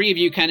 But the three of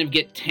you kind of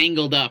get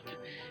tangled up,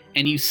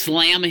 and you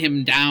slam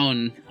him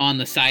down on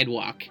the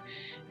sidewalk,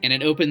 and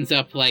it opens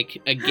up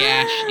like a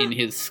gash in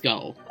his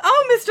skull.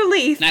 Oh, Mr.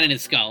 Leith! Not in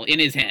his skull, in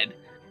his head.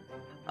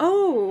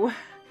 Oh.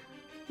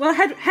 Well,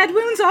 head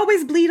wounds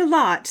always bleed a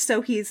lot,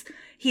 so he's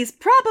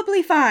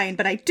probably fine,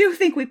 but I do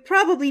think we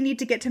probably need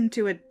to get him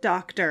to a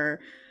doctor.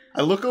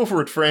 I look over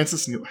at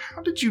Francis and go,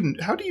 how do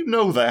you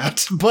know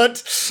that?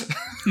 But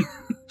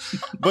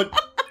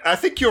I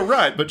think you're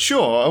right, but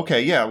sure,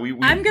 okay, yeah.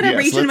 I'm gonna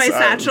reach in my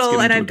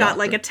satchel, and I've got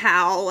like a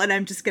towel, and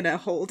I'm just gonna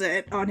hold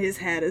it on his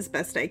head as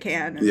best I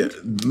can. Yeah,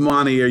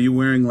 Monty, are you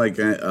wearing like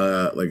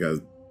a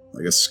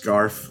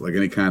scarf, like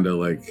any kind of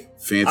like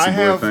fancy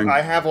boy thing?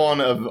 I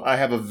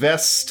have a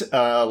vest,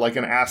 like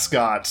an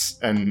ascot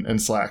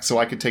and slacks, so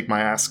I could take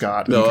my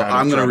ascot. No,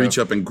 I'm going to reach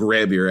up and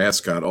grab your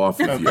ascot off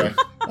of you.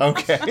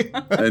 Okay.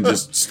 And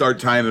just start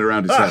tying it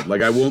around his head.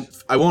 Like I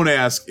won't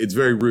ask. It's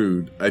very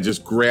rude. I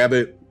just grab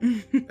it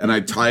and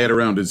I tie it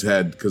around his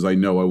head because I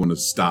know I want to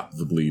stop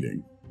the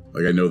bleeding.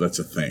 Like I know that's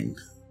a thing.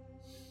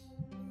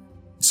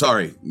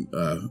 Sorry,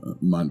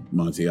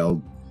 Monty.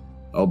 I'll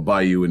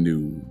buy you a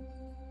new.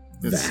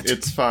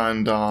 It's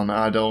fine, Don.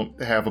 I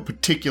don't have a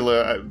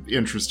particular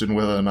interest in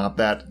whether or not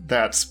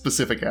that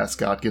specific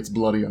ascot gets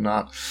bloody or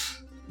not.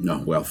 No,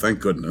 well, thank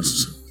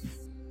goodness.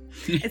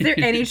 Is there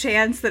any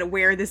chance that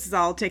where this is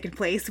all taking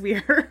place, we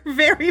are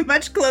very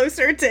much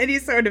closer to any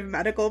sort of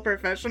medical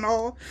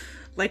professional?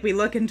 Like we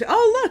look into,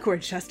 oh look, we're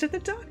just at the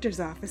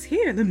doctor's office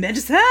here, the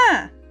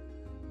médecin.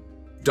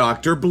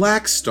 Dr.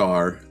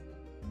 Blackstar.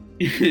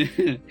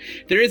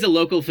 There is a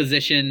local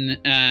physician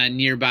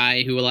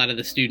nearby who a lot of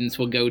the students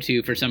will go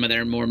to for some of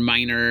their more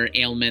minor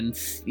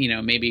ailments.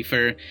 Maybe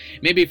for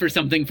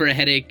something for a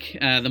headache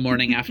the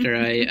morning after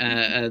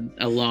a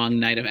long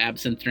night of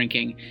absinthe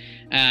drinking.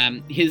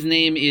 His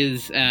name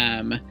is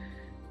Henri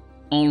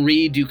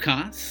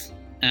Ducasse,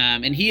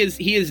 and he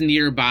is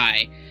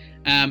nearby.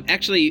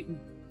 Actually,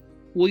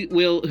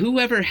 will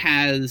whoever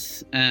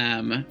has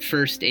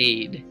first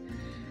aid.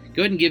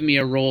 Go ahead and give me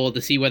a roll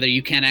to see whether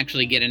you can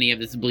actually get any of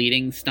this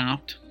bleeding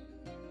stopped.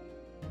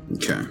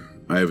 Okay.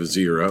 I have a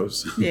 0.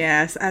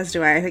 Yes, as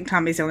do I. I think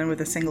Tommy's the only one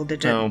with a single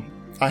digit. No,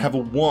 I have a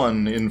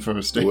 1 in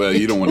first aid. Well,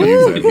 you don't want to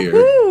use that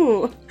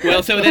here.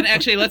 Well, so then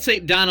actually, let's say,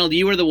 Donald,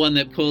 you were the one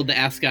that pulled the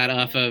ascot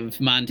off of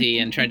Monty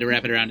and tried to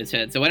wrap it around his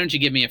head. So why don't you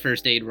give me a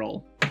first aid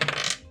roll?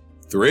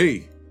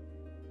 3.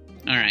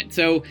 All right,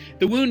 so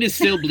the wound is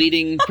still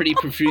bleeding pretty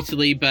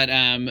profusely, but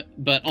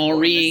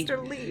Henri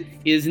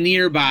is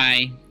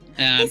nearby.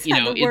 He's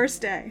had the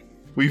worst day.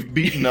 We've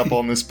beaten up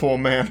on this poor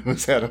man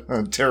who's had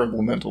a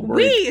terrible mental break.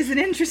 We is an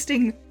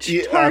interesting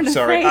turn I'm of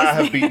sorry, phrase I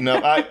have there. beaten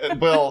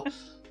up.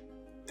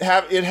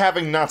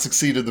 Having not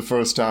succeeded the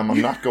first time,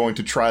 I'm not going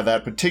to try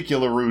that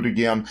particular route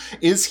again.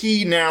 Is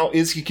he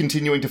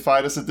continuing to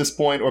fight us at this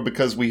point, or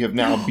because we have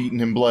now beaten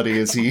him bloody,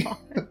 is he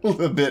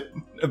a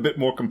bit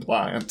more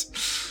compliant?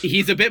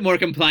 He's a bit more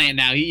compliant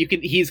now.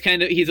 He's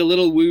a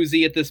little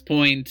woozy at this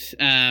point,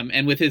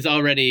 and with his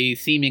already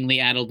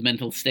seemingly addled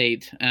mental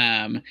state,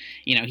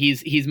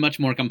 he's much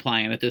more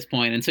compliant at this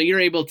point, and so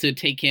you're able to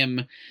take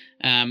him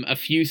a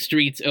few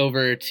streets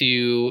over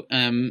to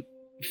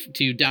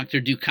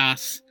Dr.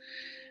 Ducasse.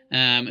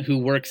 Who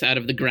works out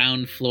of the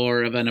ground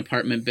floor of an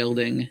apartment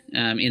building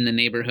in the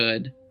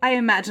neighborhood. I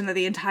imagine that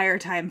the entire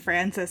time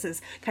Francis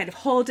is kind of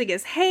holding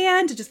his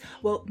hand, just,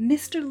 well,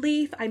 Mr.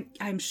 Leith,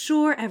 I'm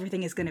sure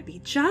everything is going to be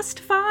just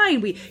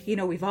fine.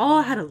 We've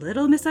all had a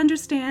little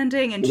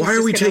misunderstanding, and why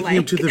are we taking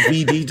him to the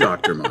VD,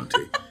 Dr.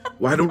 Monty?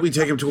 Why don't we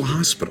take him to a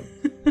hospital?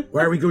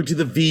 Why are we going to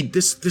the VD?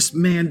 This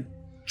man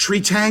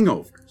treats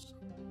hangovers.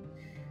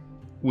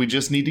 We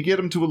just need to get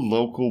him to a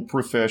local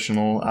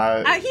professional.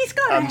 He's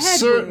got I'm a head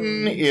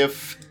certain wound.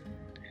 if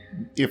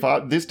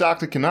this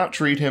doctor cannot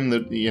treat him,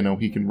 that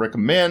he can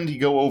recommend he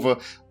go over.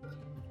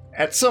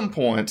 At some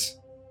point,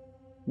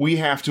 we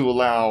have to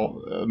allow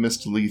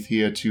Mr. Leith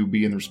here to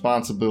be in the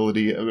responsible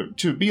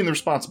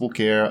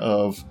care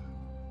of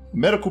a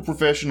medical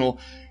professional,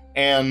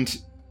 and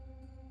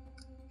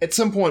at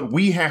some point,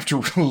 we have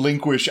to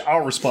relinquish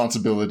our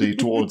responsibility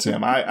towards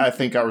him. I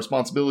think our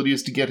responsibility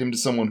is to get him to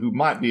someone who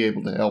might be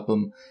able to help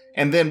him,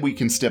 and then we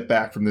can step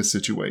back from this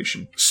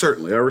situation.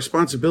 Certainly. Our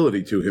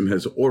responsibility to him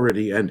has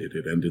already ended.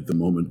 It ended the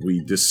moment we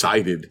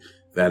decided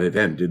that it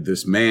ended.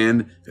 This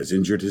man has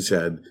injured his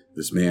head.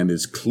 This man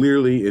is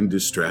clearly in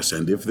distress,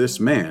 and if this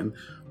man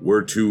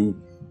were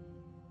to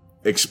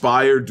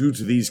expire due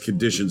to these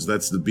conditions,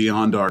 that's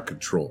beyond our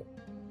control.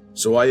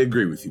 So I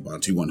agree with you,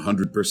 Monty,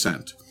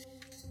 100%.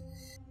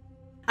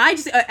 I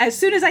just, as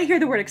soon as I hear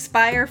the word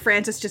expire,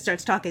 Francis just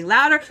starts talking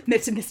louder.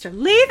 Mr.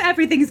 Leaf,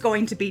 everything's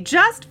going to be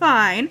just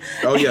fine.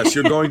 Oh, yes,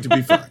 you're going to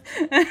be fine.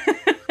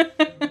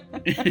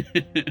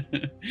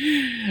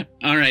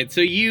 All right,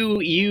 so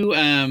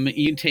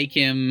you take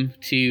him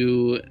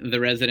to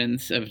the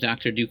residence of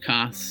Dr.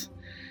 Ducasse.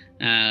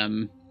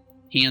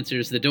 He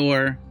answers the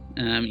door.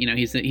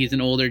 He's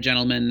an older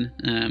gentleman,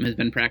 has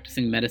been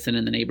practicing medicine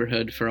in the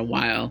neighborhood for a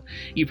while.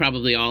 You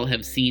probably all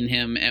have seen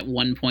him at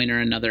one point or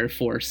another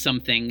for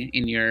something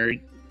in your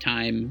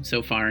time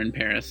so far in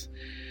Paris.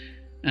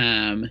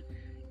 And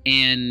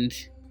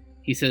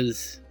he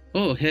says,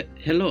 "Oh,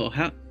 hello.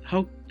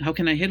 How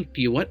can I help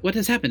you? What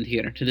has happened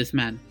here to this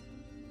man?"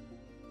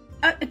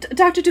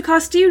 Dr.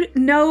 Ducasse, do you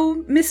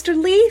know Mr.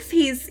 Leaf?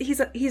 He's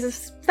a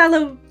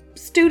fellow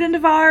student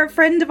of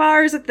friend of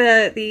ours at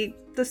the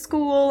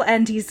school,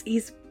 and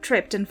he's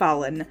tripped and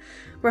fallen.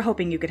 We're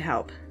hoping you could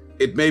help.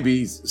 It may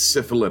be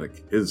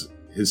syphilitic. His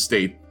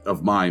state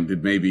of mind,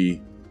 it may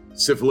be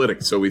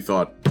syphilitic, so we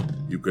thought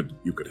you could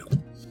help.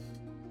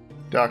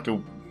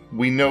 Doctor,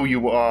 we know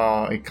you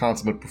are a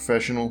consummate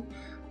professional.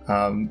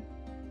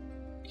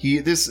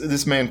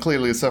 This man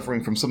clearly is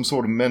suffering from some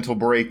sort of mental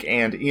break,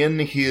 and in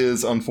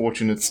his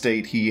unfortunate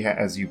state, he,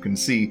 as you can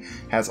see,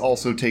 has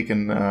also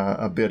taken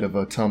a bit of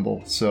a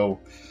tumble. So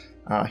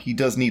he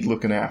does need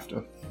looking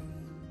after.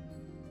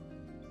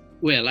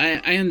 Well,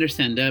 I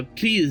understand.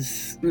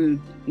 Please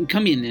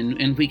come in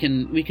and we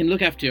can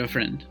look after your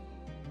friend.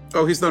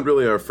 Oh, he's not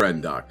really our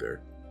friend,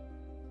 Doctor.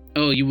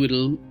 Oh, you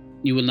will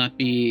not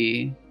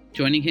be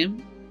joining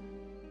him?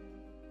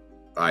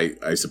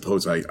 I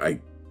suppose I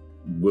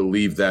will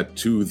leave that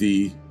to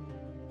the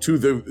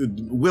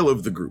will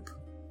of the group.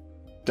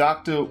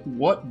 Doctor,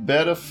 what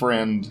better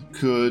friend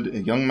could a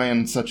young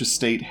man in such a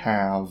state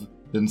have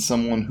than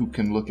someone who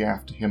can look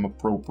after him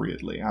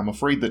appropriately? I'm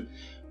afraid that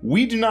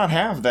we do not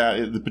have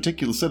the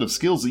particular set of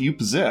skills that you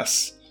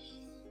possess.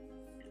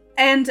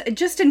 And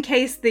just in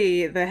case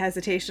the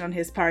hesitation on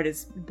his part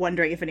is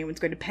wondering if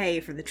anyone's going to pay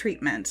for the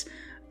treatment,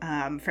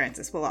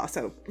 Francis will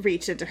also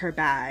reach into her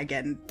bag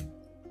and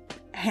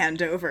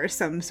hand over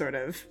some sort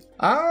of...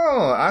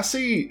 Oh, I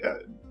see.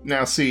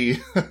 Now see,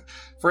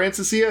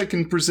 Francis here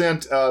can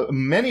present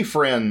many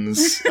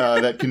friends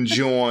that can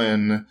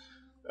join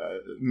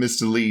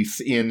Mr.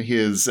 Leith in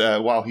his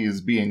while he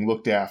is being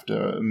looked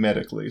after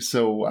medically.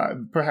 So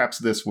perhaps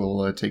this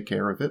will take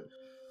care of it.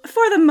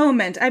 For the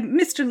moment,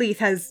 Mr. Leith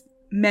has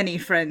many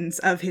friends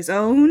of his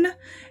own,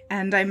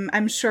 and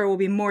I'm sure will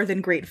be more than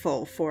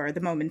grateful for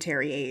the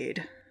momentary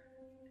aid.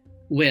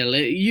 Well,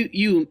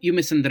 you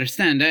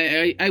misunderstand.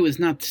 I was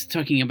not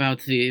talking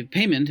about the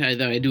payment,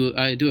 although I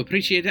do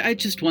appreciate it. I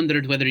just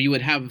wondered whether you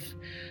would have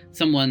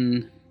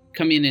someone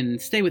come in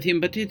and stay with him,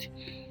 but it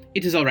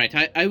is all right.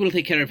 I will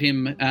take care of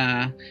him.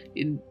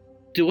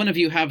 Do one of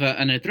you have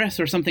an address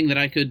or something that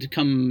I could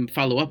come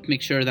follow up,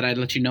 make sure that I'd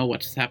let you know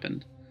what's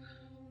happened?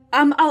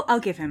 I'll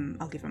give him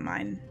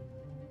mine.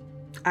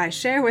 I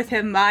share with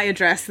him my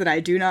address that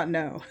I do not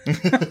know.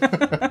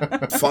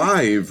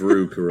 5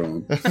 Rue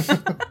Caron.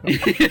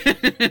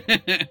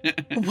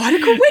 What a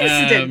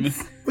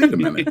coincidence! Wait a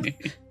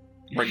minute.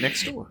 Right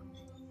next door.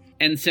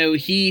 And so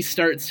he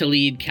starts to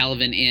lead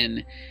Calvin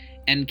in,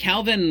 and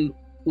Calvin,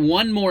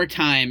 one more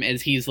time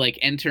as he's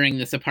entering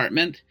this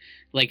apartment,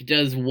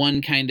 does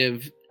one kind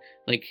of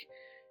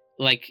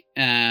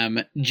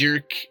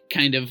jerk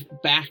kind of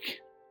back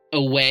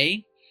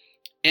away,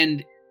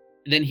 and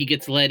then he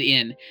gets led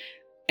in.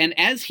 And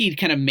as he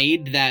kind of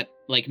made that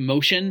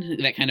motion,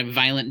 that kind of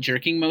violent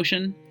jerking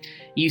motion,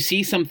 you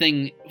see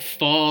something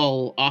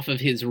fall off of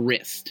his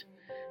wrist,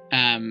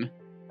 and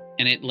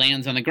it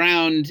lands on the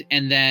ground,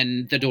 and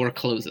then the door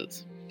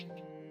closes.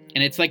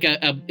 And it's like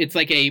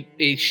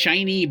a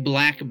shiny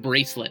black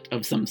bracelet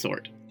of some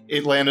sort.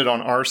 It landed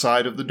on our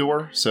side of the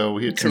door, so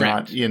it's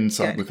Correct. not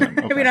inside with him.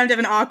 Okay. We don't have to have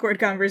an awkward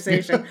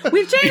conversation.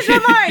 We've changed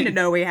our mind!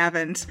 No, we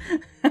haven't.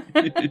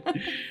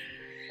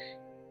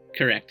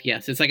 Correct,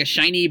 yes. It's like a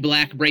shiny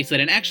black bracelet.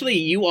 And actually,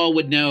 you all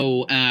would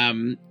know,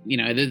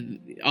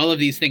 all of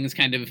these things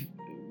kind of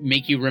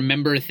make you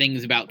remember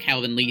things about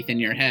Calvin Leith in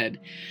your head.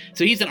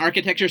 So he's an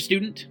architecture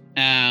student.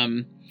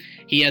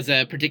 He has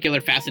a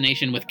particular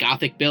fascination with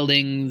Gothic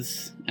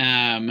buildings.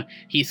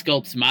 He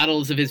sculpts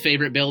models of his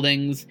favorite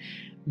buildings.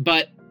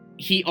 But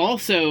he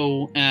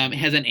also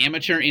has an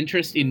amateur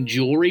interest in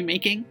jewelry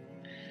making.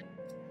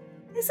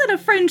 Is it a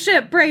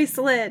friendship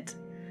bracelet?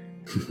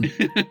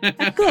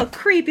 A little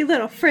creepy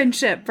little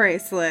friendship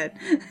bracelet.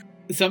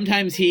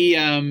 Sometimes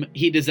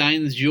he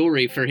designs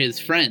jewelry for his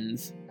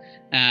friends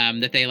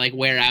that they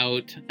wear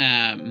out.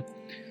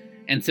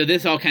 And so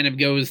this all kind of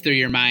goes through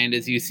your mind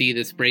as you see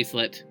this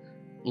bracelet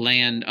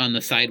land on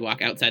the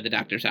sidewalk outside the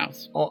doctor's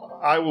house. Well,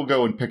 I will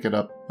go and pick it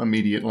up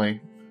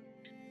immediately.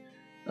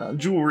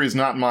 Jewelry is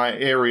not my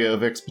area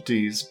of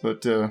expertise,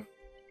 but do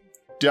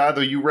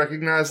either you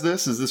recognize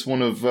this? Is this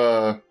one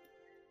of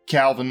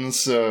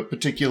Calvin's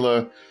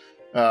particular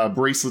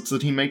bracelets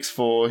that he makes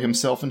for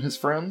himself and his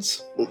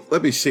friends? Well,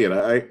 let me see it.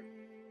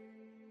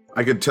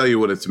 I could tell you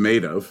what it's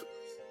made of.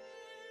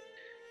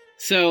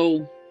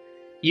 So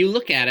you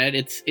look at it,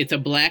 it's a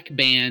black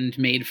band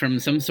made from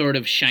some sort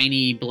of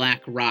shiny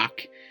black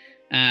rock,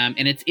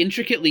 and it's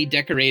intricately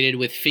decorated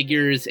with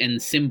figures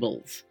and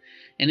symbols.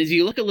 And as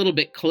you look a little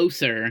bit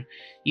closer,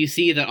 you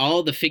see that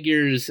all the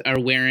figures are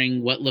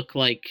wearing what look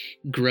like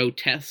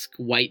grotesque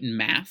white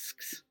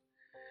masks.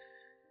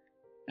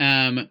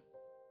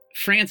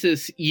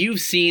 Francis,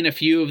 you've seen a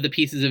few of the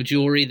pieces of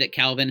jewelry that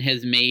Calvin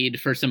has made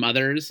for some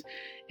others,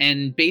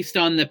 and based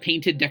on the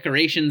painted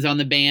decorations on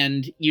the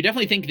band, you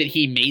definitely think that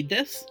he made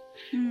this.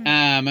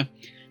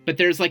 But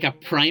there's like a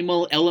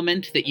primal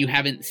element that you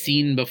haven't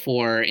seen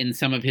before in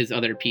some of his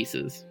other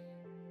pieces.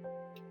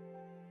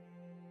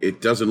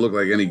 It doesn't look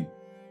like any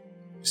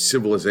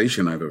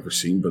civilization I've ever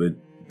seen, but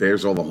it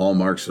bears all the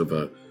hallmarks of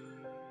a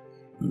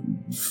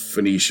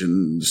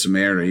Phoenician,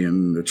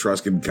 Sumerian,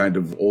 Etruscan kind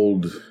of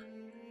old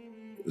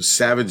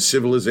savage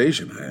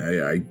civilization.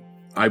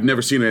 I've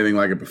never seen anything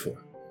like it before.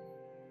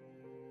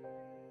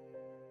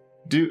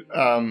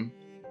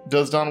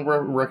 Does Donald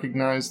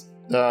recognize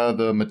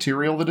the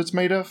material that it's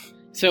made of?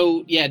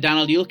 So, yeah,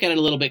 Donald, you look at it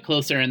a little bit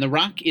closer, and the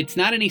rock, it's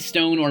not any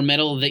stone or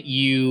metal that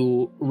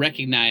you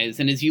recognize.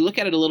 And as you look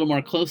at it a little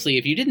more closely,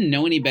 if you didn't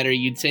know any better,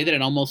 you'd say that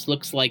it almost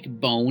looks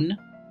like bone.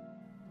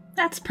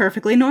 That's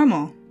perfectly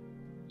normal.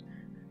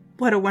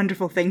 What a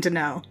wonderful thing to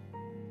know.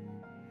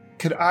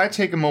 Could I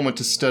take a moment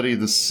to study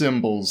the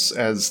symbols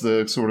as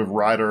the sort of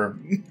writer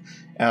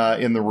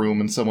in the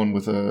room and someone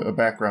with a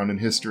background in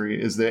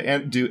history?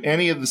 Do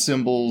any of the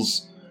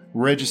symbols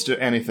register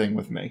anything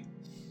with me?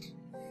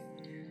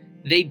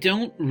 They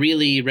don't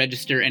really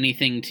register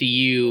anything to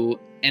you,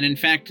 and in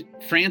fact,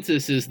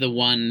 Francis is the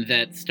one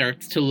that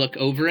starts to look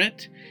over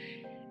it.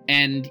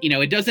 And, you know,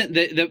 it doesn't,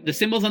 the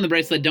symbols on the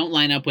bracelet don't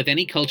line up with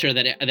any culture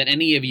that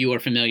any of you are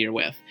familiar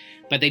with,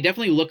 but they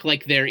definitely look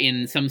like they're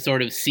in some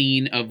sort of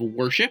scene of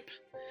worship.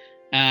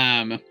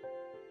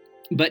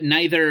 But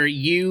neither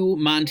you,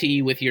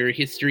 Monty, with your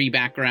history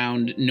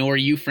background, nor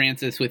you,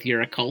 Francis, with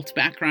your occult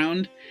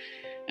background,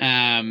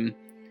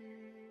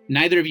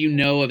 neither of you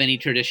know of any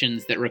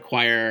traditions that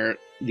require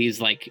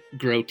these, like,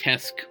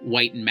 grotesque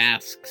white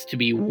masks to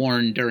be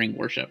worn during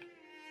worship.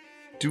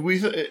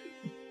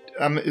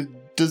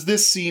 Does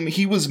this seem...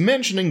 He was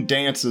mentioning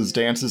dances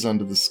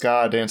under the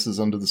sky, dances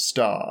under the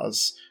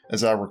stars,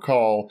 as I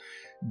recall.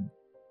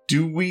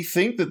 Do we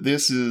think that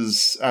this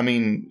is... I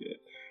mean...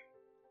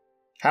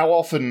 How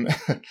often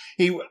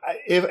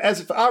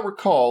if I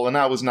recall, and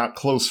I was not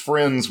close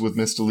friends with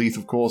Mr. Leith,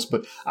 of course,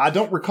 but I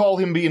don't recall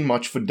him being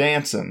much for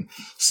dancing.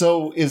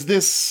 So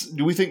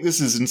do we think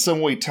this is in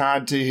some way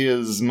tied to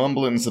his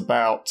mumblings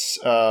about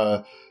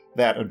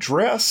that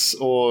address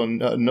or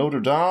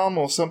Notre Dame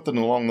or something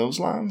along those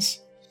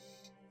lines?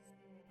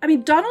 I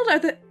mean, Donald,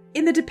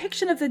 in the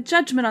depiction of the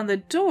judgment on the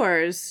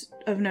doors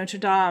of Notre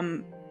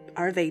Dame,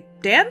 are they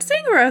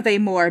dancing or are they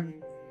more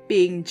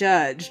being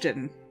judged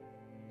and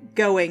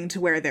going to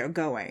where they're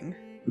going?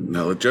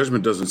 No, the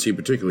judgment doesn't seem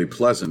particularly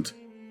pleasant,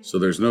 so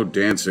there's no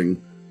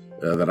dancing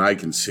that I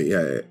can see.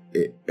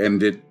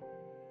 And it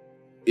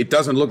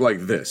doesn't look like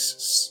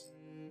this.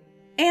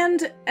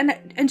 And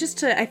just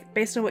to,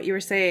 based on what you were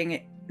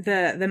saying,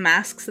 the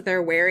masks that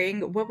they're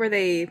wearing,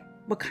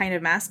 what kind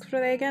of masks were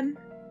they again?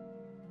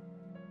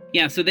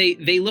 Yeah, so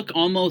they look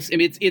almost, I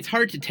mean, it's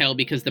hard to tell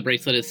because the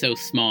bracelet is so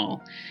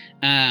small.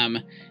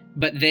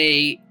 But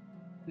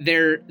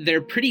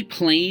they're pretty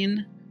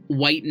plain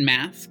white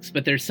masks,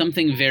 but there's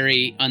something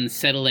very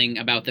unsettling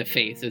about the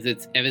face, as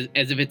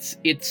if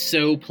it's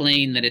so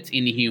plain that it's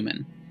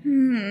inhuman.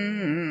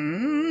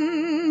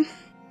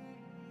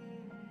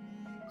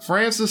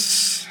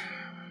 Francis,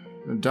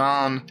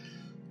 Don,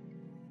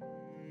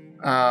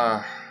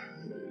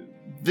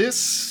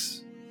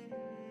 this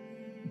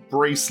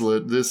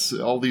bracelet,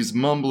 all these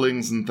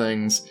mumblings and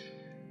things,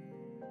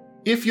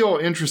 if you're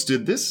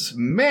interested, this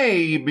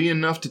may be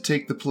enough to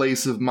take the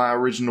place of my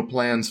original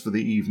plans for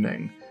the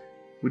evening.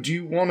 Would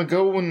you want to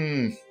go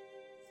and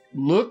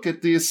look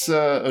at this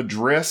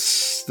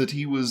address that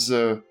he was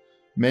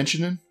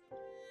mentioning?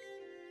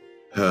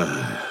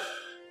 I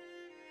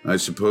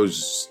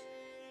suppose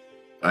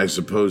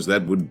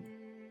that would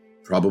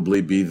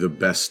probably be the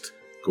best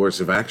course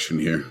of action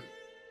here.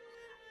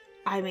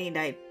 I mean,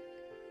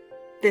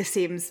 this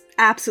seems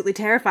absolutely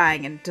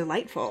terrifying and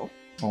delightful.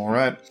 All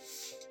right.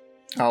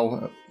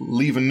 I'll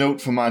leave a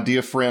note for my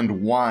dear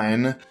friend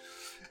Wine,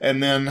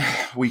 and then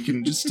we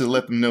can just to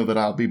let them know that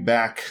I'll be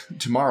back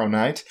tomorrow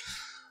night,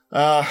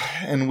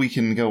 and we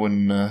can go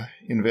and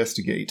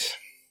investigate.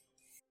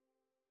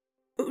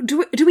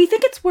 Do we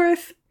think it's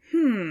worth...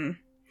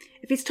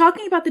 If he's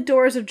talking about the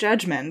doors of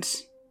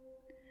judgment,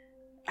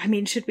 I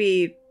mean, should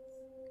we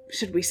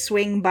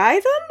swing by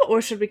them,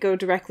 or should we go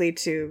directly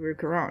to Rue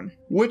Caron?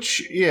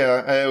 Which,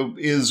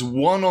 is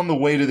one on the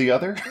way to the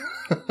other?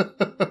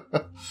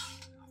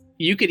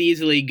 You could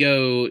easily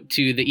go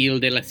to the Ile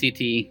de la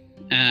Cité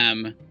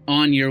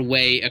on your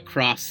way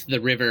across the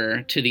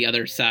river to the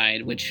other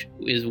side, which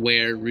is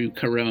where Rue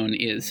Caron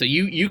is. So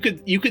you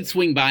could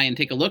swing by and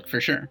take a look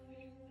for sure.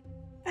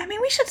 I mean,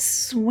 we should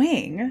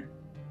swing.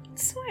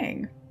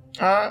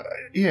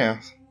 Yeah.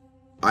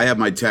 I have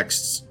my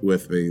texts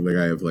with me. Like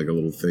I have like a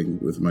little thing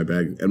with my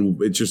bag, and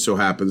it just so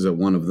happens that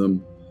one of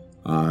them,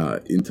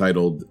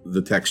 entitled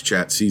 "The Text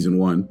Chat Season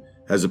 1,"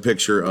 has a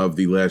picture of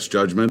the Last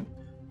Judgment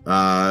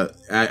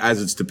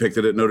as it's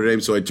depicted at Notre Dame.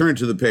 So I turned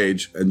to the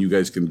page, and you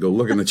guys can go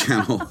look in the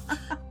channel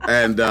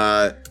and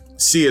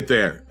see it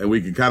there, and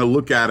we can kind of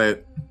look at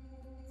it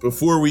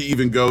before we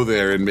even go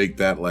there and make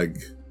that like.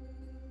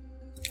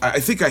 I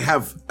think I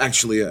have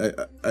actually.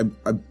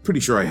 I'm pretty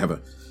sure I have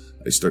a.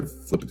 I start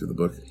flipping through the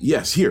book.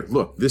 Yes, here,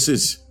 look. This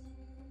is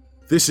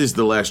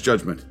the Last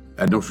Judgment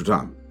at Notre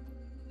Dame.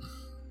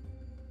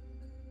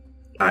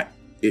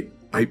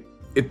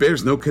 It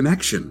bears no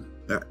connection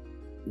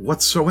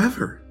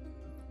whatsoever.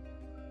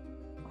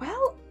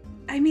 Well,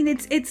 I mean,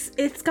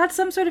 it's got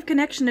some sort of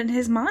connection in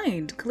his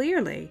mind,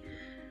 clearly.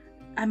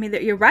 I mean,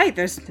 you're right.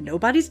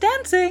 Nobody's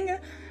dancing,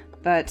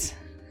 but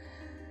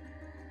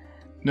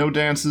No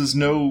dances,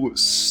 no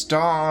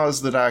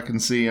stars that I can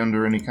see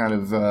under any kind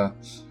of.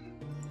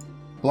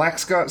 Black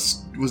sky,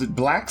 was it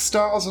black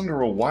stars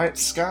under a white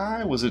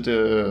sky? Was it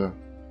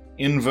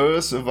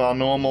inverse of our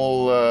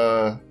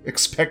normal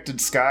expected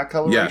sky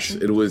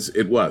coloration? Yes,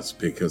 it was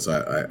because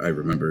I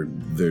remember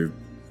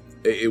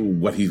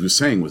what he was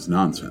saying was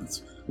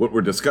nonsense. What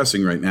we're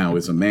discussing right now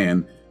is a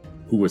man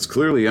who was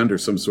clearly under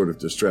some sort of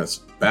distress,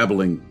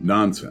 babbling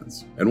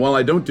nonsense. And while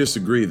I don't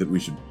disagree that we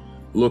should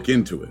look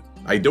into it,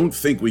 I don't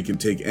think we can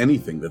take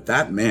anything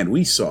that man,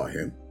 we saw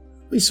him.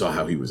 We saw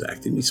how he was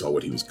acting. We saw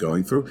what he was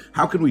going through.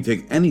 How can we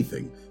take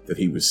anything that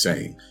he was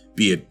saying,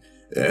 be it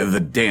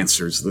the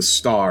dancers, the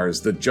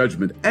stars, the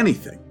judgment,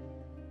 anything,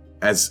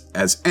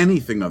 as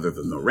anything other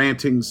than the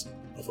rantings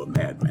of a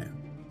madman?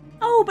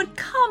 Oh, but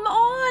come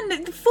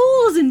on!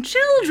 Fools and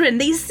children!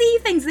 They see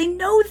things, they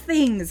know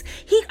things!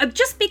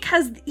 Just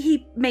because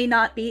he may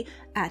not be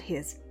at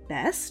his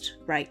best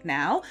right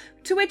now,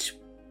 to which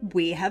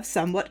we have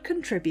somewhat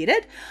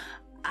contributed,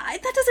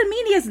 that doesn't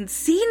mean he hasn't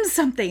seen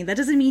something. That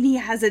doesn't mean he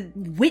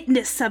hasn't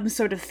witnessed some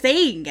sort of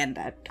thing. And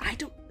we have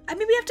to go.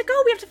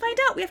 We have to find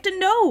out. We have to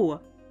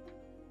know.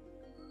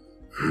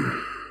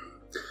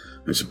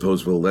 I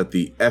suppose we'll let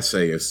the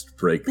essayist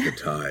break the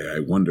tie.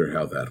 I wonder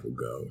how that will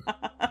go.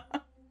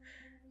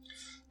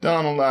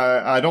 Donald,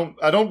 I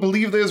don't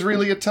believe there's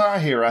really a tie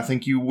here. I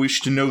think you wish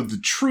to know the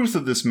truth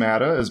of this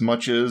matter as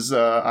much as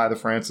either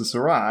Francis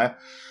or I.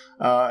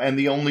 And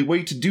the only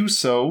way to do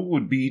so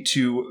would be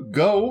to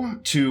go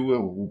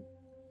to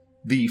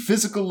the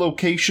physical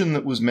location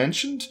that was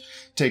mentioned,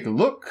 take a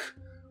look,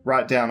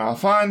 write down our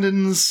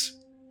findings.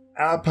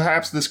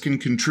 Perhaps this can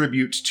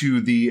contribute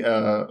to the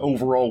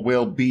overall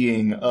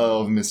well-being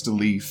of Mr.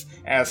 Leaf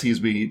as he's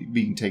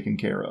being taken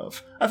care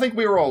of. I think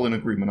we're all in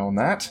agreement on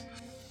that.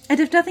 And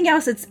if nothing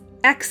else, it's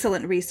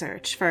excellent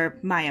research for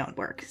my own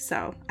work,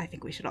 so I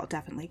think we should all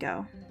definitely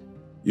go.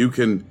 You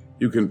can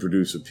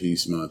produce a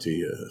piece,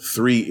 Monty.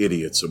 3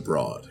 Idiots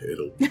Abroad.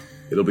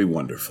 It'll be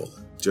wonderful.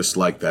 Just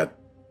like that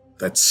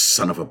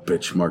son of a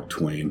bitch, Mark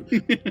Twain.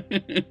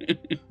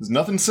 There's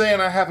nothing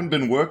saying I haven't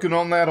been working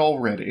on that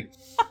already.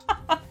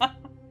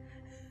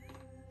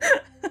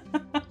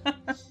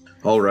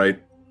 All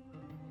right.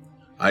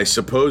 I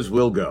suppose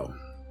we'll go.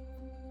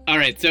 All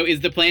right, so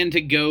is the plan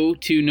to go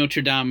to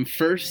Notre Dame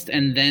first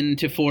and then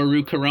to 4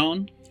 Rue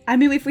Caron? I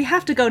mean, if we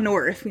have to go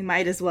north, we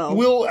might as well.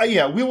 We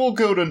will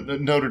go to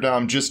Notre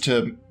Dame just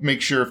to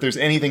make sure if there's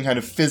anything kind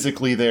of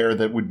physically there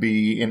that would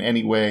be in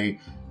any way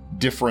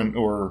different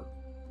or.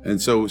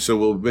 And so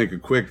we'll make a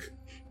quick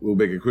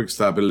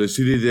stop at Le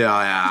Cité de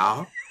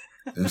Arts,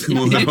 and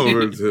we'll go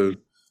over to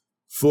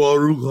 4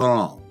 Rue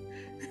Caron.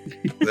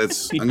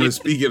 I'm going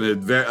to give a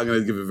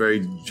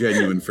very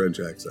genuine French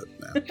accent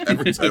now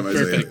every time I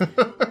say it.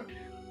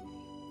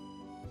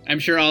 I'm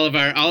sure all of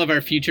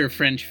our future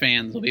French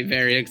fans will be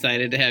very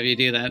excited to have you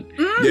do that.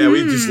 Mm-hmm. Yeah,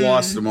 we just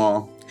lost them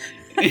all.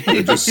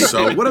 They're just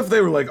so. What if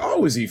they were like,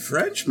 "Oh, is he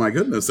French? My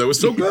goodness, that was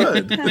so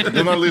good."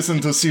 Do not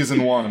listen to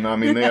season 1. I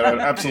mean, they are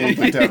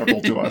absolutely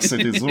terrible to us.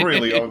 It is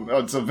really,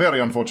 it's very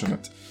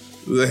unfortunate.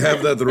 They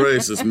have that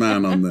racist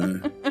man on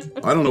there.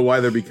 I don't know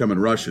why they're becoming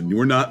Russian. You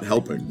were not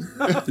helping.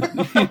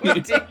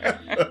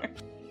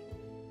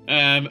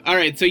 All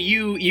right, so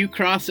you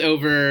cross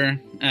over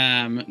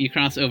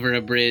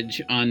a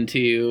bridge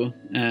onto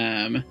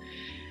the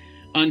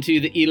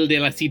Ile de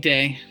la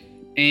Cité,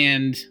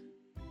 and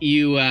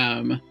you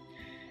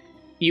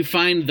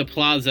find the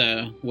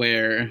plaza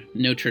where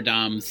Notre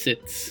Dame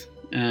sits.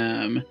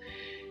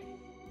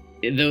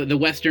 The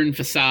western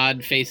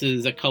facade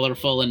faces a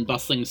colorful and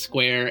bustling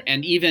square,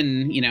 and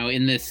even,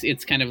 in this,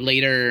 it's kind of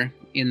later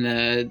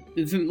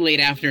it's late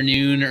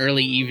afternoon,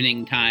 early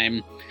evening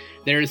time.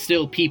 There are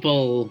still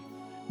people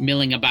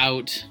milling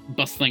about,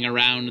 bustling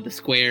around the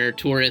square,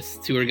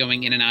 tourists who are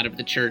going in and out of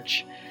the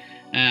church.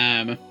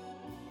 The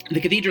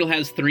cathedral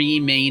has 3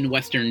 main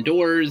western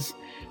doors,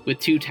 with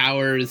 2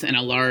 towers and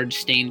a large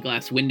stained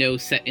glass window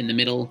set in the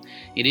middle.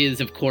 It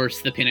is, of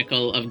course, the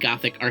pinnacle of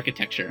Gothic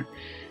architecture.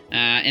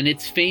 And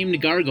its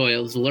famed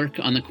gargoyles lurk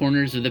on the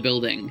corners of the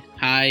building,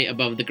 high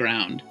above the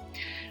ground.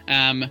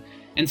 And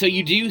so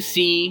you do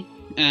see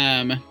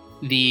the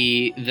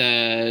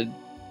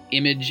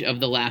image of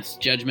the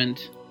Last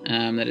Judgment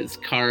that is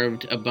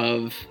carved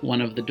above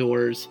one of the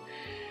doors.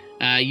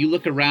 You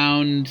look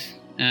around.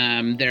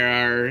 There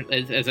are,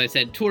 as I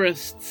said,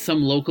 tourists,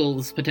 some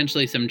locals,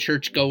 potentially some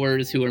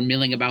churchgoers who are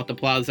milling about the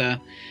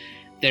plaza.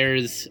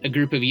 There's a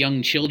group of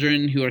young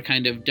children who are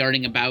kind of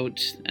darting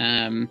about.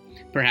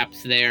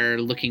 Perhaps they're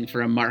looking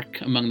for a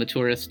mark among the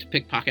tourists to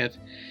pickpocket.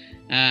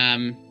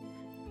 I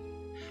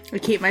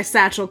keep my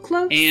satchel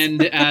close. And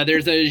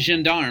there's a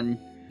gendarme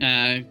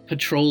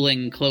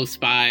patrolling close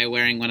by,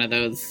 wearing one of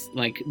those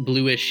like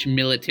bluish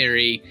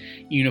military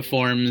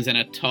uniforms and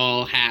a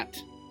tall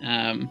hat.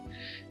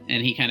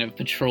 And he kind of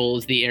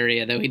patrols the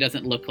area, though he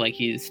doesn't look like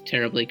he's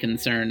terribly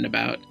concerned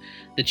about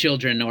the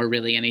children or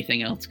really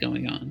anything else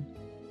going on.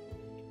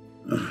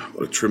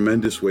 What a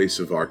tremendous waste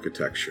of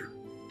architecture.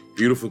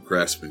 Beautiful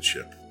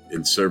craftsmanship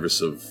in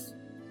service of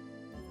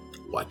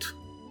what?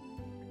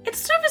 In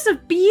service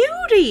of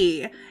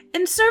beauty!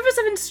 In service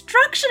of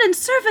instruction! In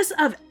service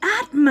of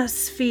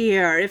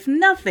atmosphere! If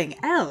nothing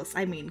else.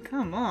 I mean,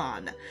 come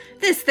on.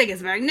 This thing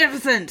is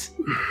magnificent!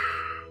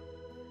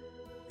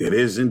 It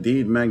is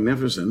indeed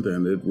magnificent,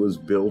 and it was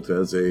built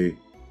as a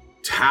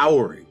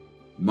towering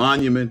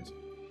monument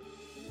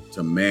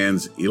to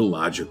man's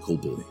illogical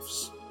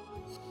beliefs.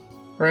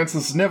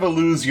 Francis, never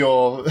lose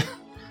your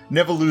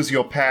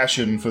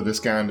passion for this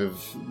kind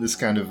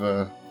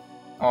of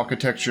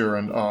architecture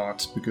and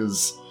art,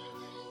 because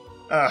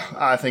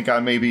I think I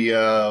may be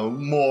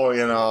more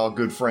in our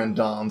good friend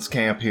Don's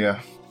camp here.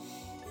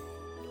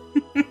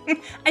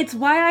 It's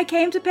why I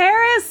came to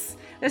Paris!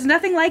 There's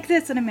nothing like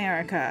this in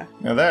America.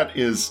 Now that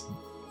is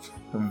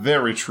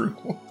very true.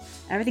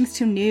 Everything's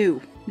too new.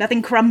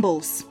 Nothing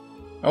crumbles.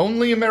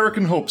 Only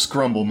American hopes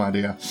crumble, my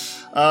dear.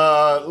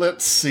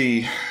 Let's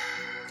see.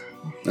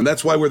 And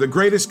that's why we're the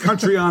greatest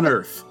country on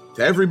earth.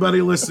 To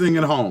everybody listening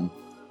at home.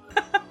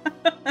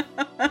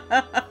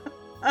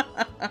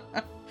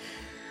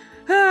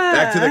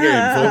 Back to the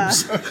game,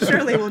 folks.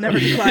 Surely we'll never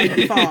decline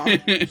and fall.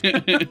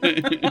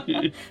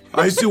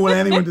 I just don't want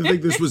anyone to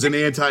think this was an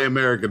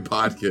anti-American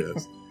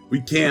podcast. We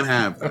can't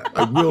have that.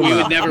 I will We not.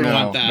 would never No,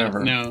 want that.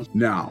 never. No.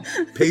 No.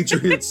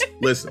 Patriots,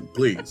 listen,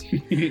 please.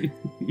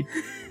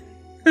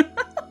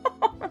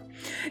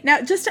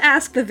 Now, just to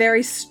ask the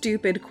very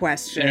stupid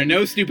question. There are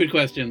no stupid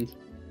questions.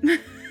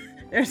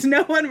 There's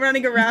no one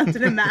running around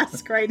in a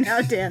mask right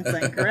now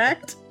dancing,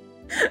 correct?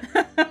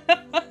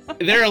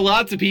 There are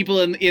lots of people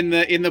in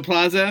the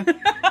plaza.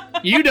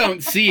 You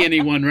don't see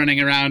anyone running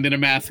around in a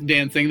mask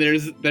dancing.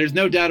 There's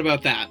no doubt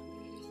about that.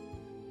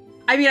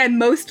 I mean, I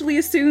mostly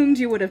assumed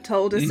you would have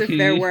told us if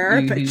there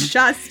were, but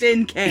just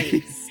in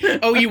case.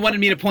 Oh, you wanted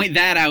me to point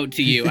that out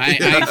to you. I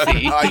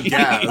see. I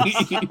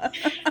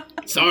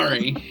guess.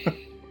 Sorry.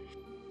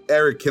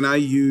 Eric, can I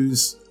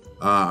use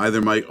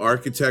either my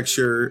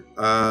architecture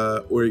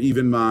or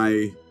even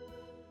my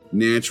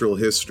natural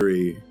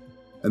history?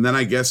 And then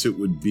I guess it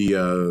would be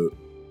a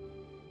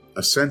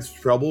sense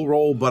trouble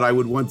roll, but I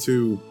would want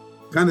to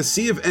kind of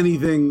see if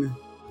anything.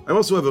 I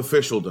also have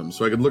officialdom,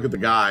 so I could look at the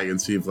guy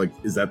and see if, like,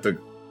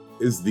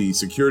 is the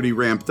security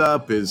ramped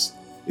up? Is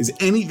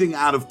anything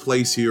out of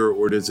place here,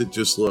 or does it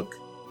just look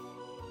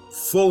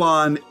full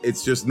on?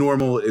 It's just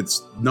normal.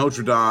 It's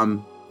Notre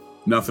Dame.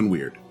 Nothing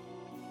weird.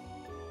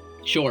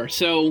 Sure.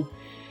 So,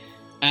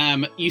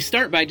 you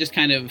start by just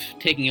kind of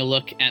taking a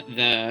look at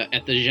the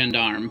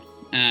gendarme,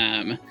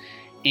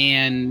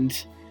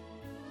 and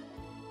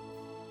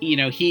you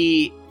know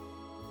he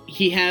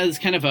has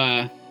kind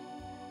of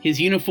his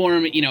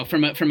uniform. You know,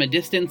 from a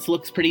distance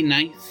looks pretty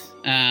nice.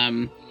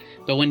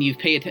 But when you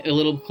pay a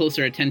little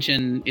closer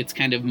attention, it's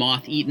kind of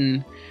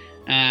moth-eaten.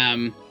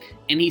 And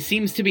he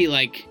seems to be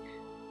like,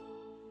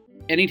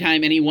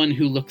 anytime anyone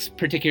who looks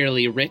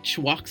particularly rich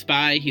walks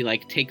by, he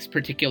like takes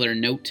particular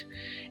note.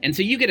 And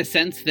so you get a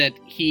sense that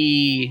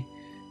he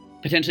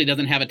potentially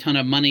doesn't have a ton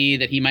of money,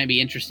 that he might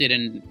be interested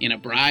in a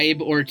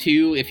bribe or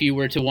two if you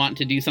were to want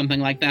to do something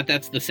like that.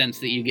 That's the sense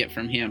that you get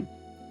from him.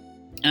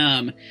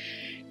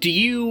 Do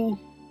you...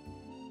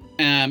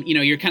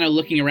 you're kind of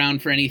looking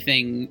around for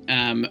anything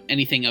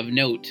of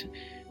note.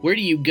 Where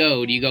do you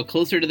go? Do you go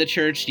closer to the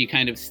church? Do you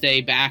kind of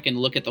stay back and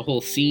look at the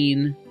whole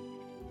scene?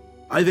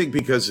 I think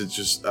because it's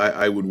just,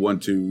 I would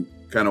want to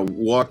kind of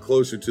walk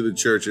closer to the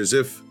church as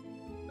if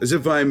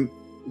I'm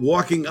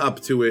walking up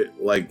to it,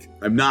 like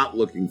I'm not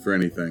looking for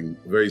anything.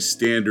 A very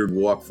standard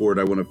walk forward.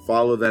 I want to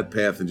follow that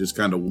path and just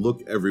kind of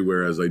look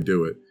everywhere as I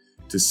do it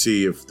to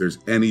see if there's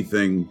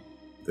anything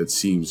that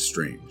seems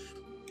strange.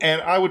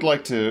 And I would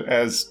like to,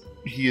 as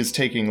he is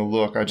taking a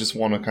look, I just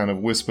want to kind of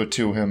whisper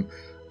to him,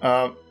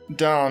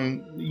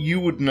 Don,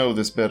 you would know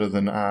this better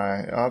than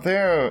I. Are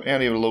there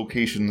any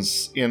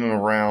locations in and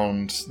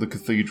around the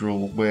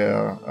cathedral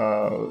where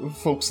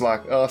folks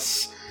like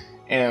us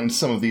and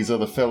some of these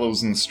other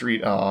fellows in the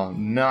street are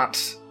not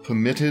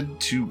permitted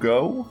to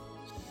go?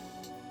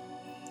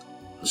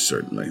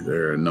 Certainly.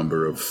 There are a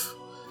number of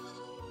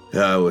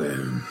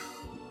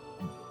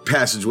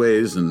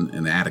passageways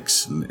and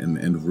attics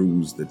and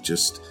rooms that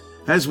just,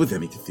 as with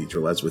any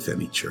cathedral, as with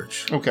any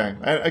church. Okay,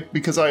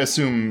 because I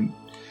assume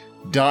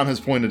Don has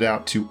pointed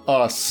out to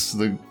us,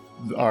 the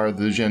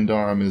the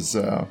gendarme is,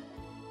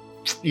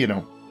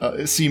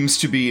 seems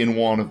to be in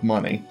want of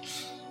money.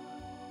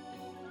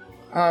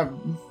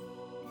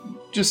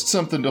 Just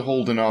something to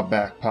hold in our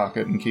back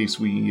pocket in case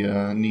we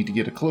need to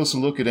get a closer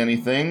look at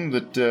anything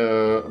that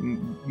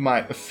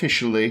might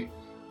officially,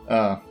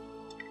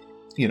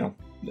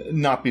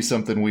 not be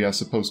something we are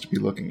supposed to be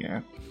looking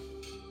at.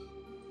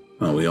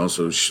 Well, we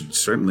also should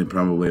certainly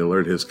probably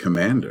alert his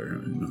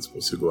commander. I'm not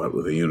supposed to go out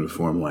with a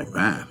uniform like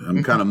that.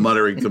 I'm kind of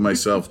muttering to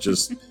myself,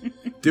 just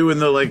doing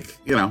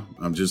the,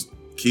 I'm just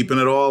keeping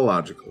it all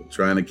logical,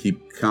 trying to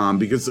keep calm,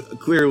 because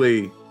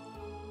clearly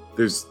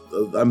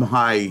I'm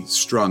high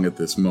strung at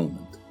this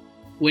moment.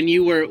 When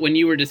you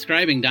were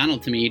describing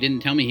Donald to me, you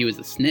didn't tell me he was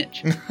a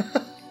snitch.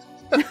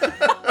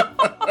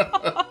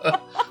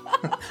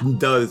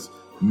 Does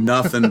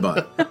nothing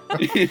but.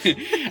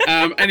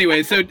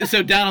 Anyway, so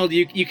Donald,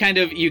 you kind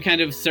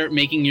of start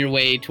making your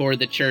way toward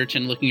the church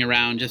and looking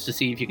around just to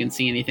see if you can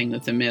see anything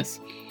that's amiss.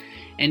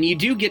 And you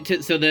do get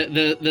to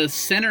the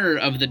center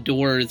of the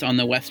doors on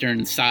the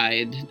western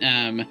side,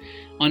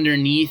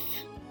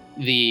 underneath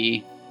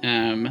the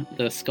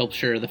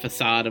sculpture, the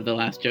facade of the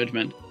Last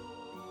Judgment.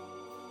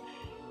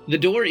 The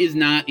door is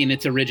not in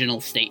its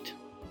original state.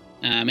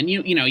 And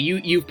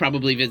you've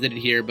probably visited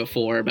here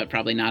before, but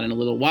probably not in a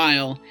little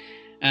while.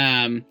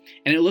 And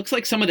it looks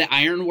like some of the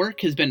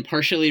ironwork has been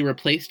partially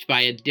replaced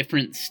by a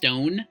different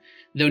stone,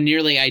 though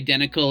nearly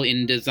identical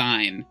in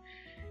design.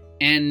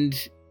 And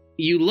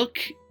you look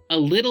a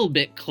little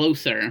bit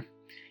closer,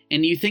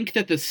 and you think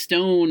that the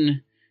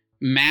stone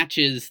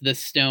matches the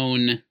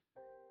stone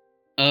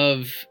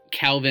of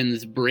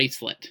Calvin's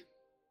bracelet.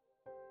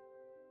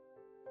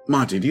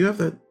 Monty, do you have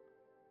that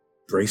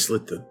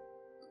bracelet?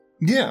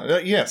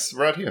 Yes,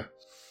 right here.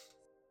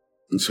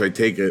 And so I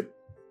take it.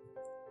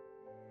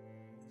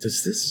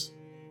 Does this...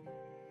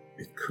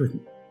 It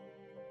couldn't.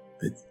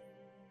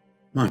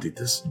 Monty,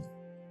 this...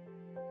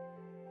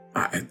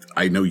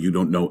 I know you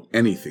don't know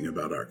anything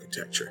about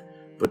architecture,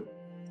 but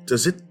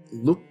does it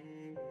look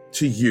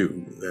to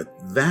you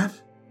that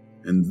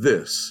and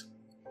this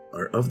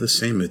are of the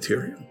same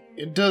material?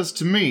 It does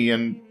to me,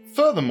 and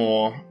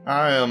furthermore,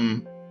 I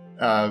am,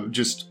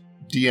 just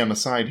DM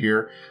aside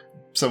here,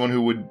 someone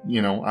who would,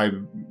 I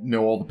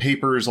know all the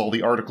papers, all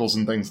the articles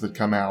and things that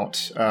come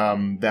out.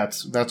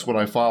 That's what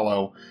I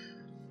follow.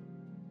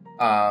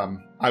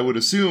 I would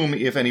assume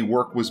if any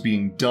work was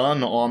being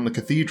done on the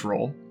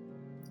cathedral,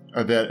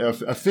 that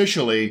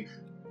officially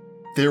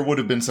there would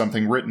have been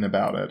something written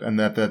about it, and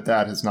that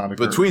has not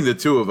occurred. Between the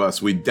two of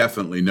us, we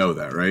definitely know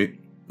that, right?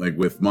 Like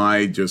with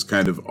my just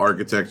kind of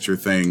architecture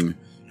thing,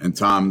 and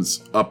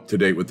Tom's up to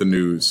date with the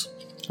news.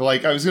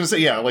 Like, I was going to say,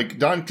 yeah, like,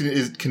 Don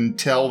can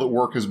tell that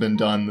work has been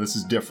done, this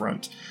is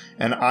different.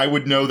 And I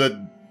would know that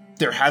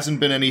there hasn't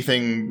been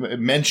anything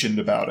mentioned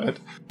about it.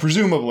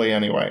 Presumably,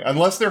 anyway.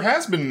 Unless there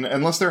have been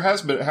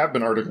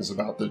articles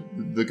about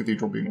the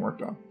cathedral being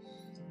worked on.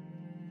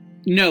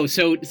 No,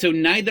 so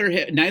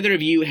neither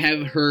of you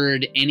have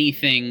heard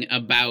anything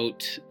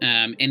about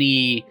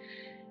any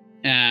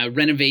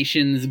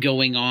renovations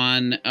going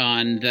on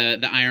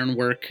the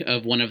ironwork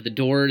of one of the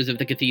doors of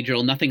the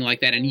cathedral, nothing like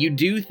that. And you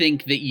do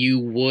think that you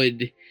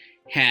would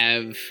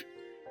have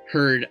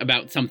heard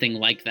about something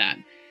like that.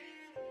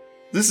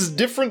 This is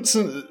different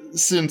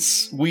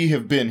since we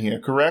have been here,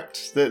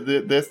 correct?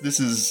 This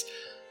is...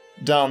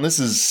 Don, this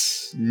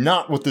is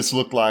not what this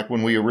looked like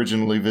when we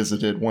originally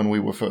visited when we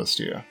were first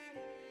here.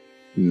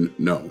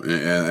 No,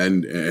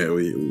 and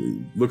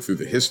we look through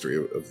the history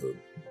of the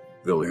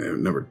building. I've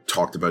never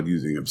talked about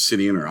using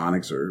obsidian or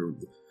onyx or...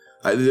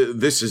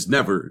 This has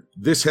never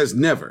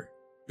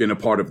been a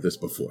part of this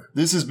before.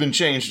 This has been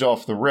changed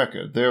off the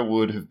record. There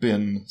would have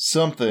been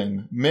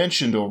something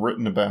mentioned or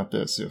written about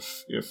this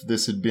if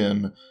this had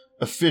been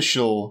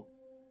official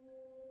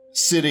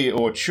city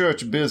or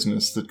church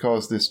business that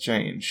caused this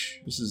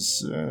change. This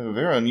is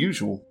very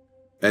unusual.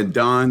 And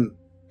Don,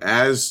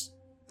 as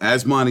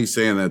Monty's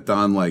saying that,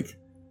 Don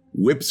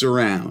whips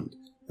around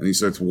and he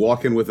starts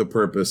walking with a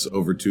purpose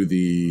over to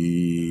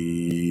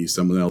the...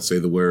 Someone else say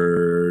the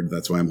word.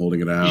 That's why I'm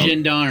holding it out.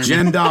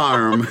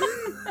 Gendarme.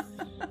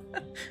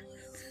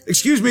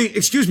 Excuse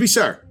me,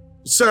 sir.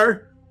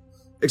 Sir.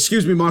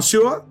 Excuse me,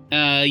 monsieur.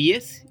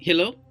 Yes.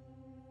 Hello.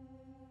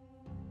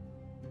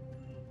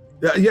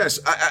 Yes.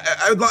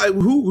 I'd like.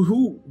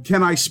 Who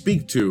can I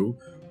speak to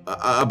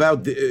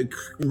about the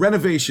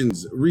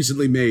renovations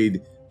recently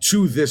made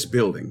to this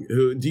building?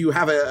 Do you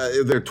have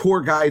are there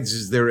tour guides?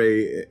 Is there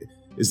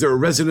a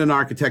resident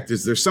architect?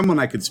 Is there someone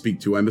I could speak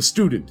to? I'm a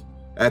student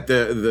at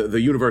the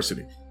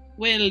university.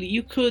 Well,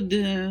 you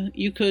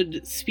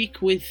could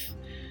speak with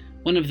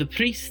one of the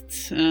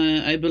priests.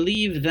 I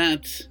believe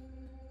that.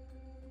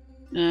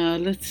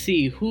 Let's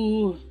see,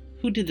 who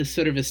did the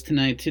service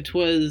tonight? It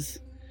was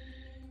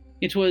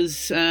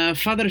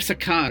Father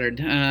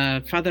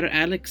Saccard, Father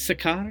Alex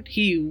Saccard.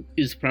 He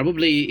is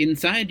probably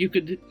inside. You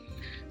could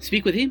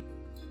speak with him.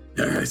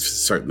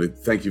 Certainly.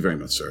 Thank you very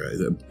much, sir.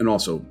 And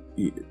also,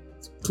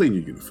 clean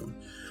your uniform.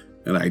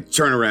 And I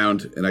turn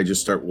around and I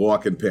just start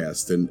walking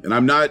past. And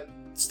I'm not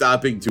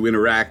stopping to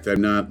interact.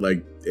 I'm not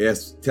like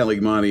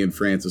telling Monty and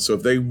Francis. So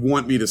if they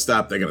want me to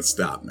stop, they gotta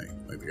stop me.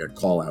 Like they gotta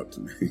call out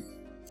to me.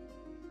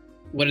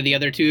 What are the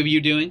other two of you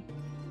doing?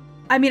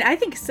 I mean, I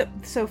think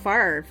so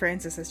far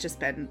Francis has just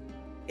been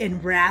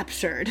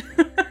enraptured,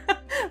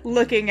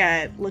 looking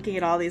at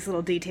all these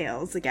little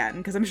details again.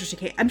 Because I'm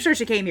sure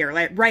she came here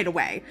like right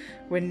away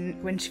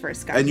when she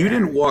first got. And you there.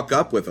 didn't walk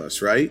up with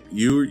us, right?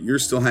 You're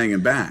still hanging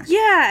back.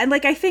 Yeah, and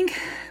like I think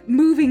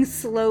moving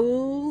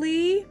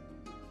slowly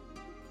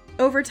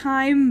over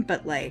time,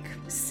 but like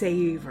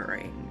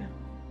savoring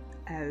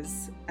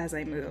as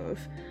I move.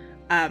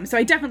 So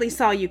I definitely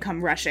saw you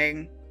come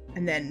rushing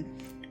and then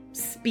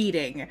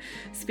speeding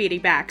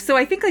back. So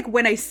I think like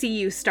when I see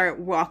you start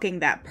walking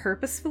that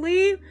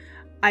purposefully,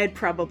 I'd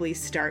probably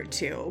start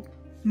to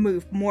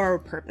move more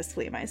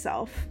purposefully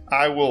myself.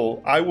 I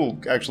will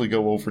actually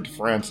go over to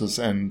Francis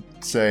and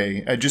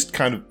say, I just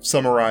kind of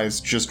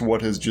summarize just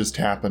what has just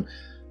happened.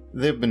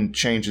 There have been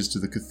changes to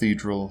the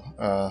cathedral,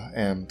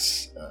 and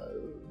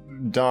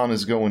Don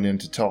is going in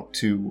to talk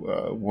to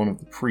one of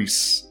the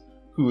priests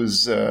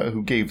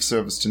who gave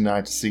service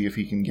tonight to see if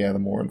he can gather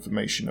more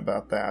information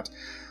about that.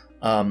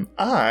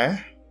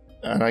 I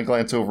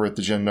glance over at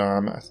the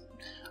gendarme,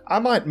 I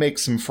might make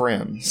some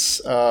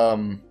friends.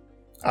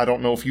 I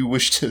don't know if you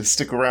wish to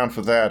stick around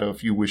for that, or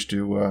if you wish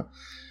to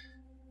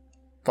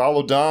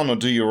follow Don or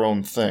do your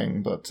own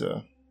thing, but...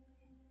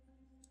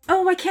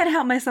 Oh, I can't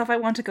help myself. I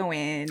want to go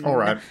in. All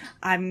right.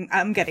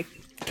 I'm gonna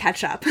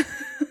catch up.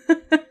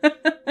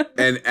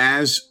 And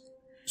as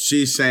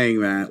she's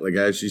saying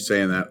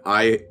that,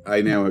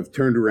 I now have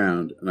turned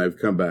around and I've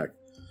come back.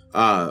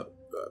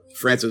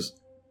 Francis,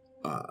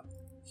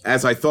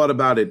 as I thought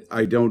about it,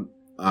 I'm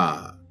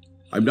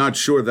not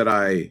sure that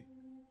I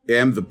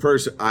am the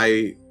person.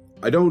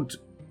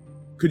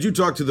 Could you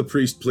talk to the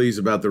priest, please,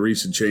 about the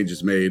recent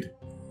changes made?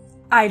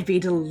 I'd be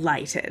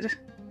delighted.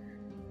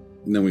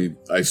 And then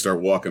I start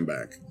walking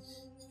back.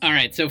 All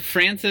right, so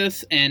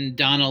Francis and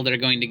Donald are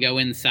going to go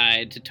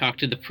inside to talk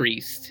to the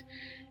priest,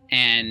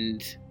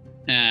 and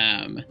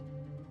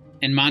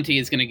Monty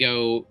is going to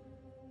go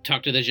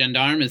talk to the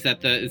gendarme. Is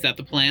that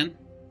the plan?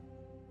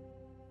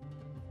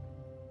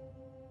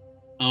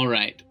 All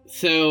right,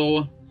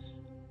 so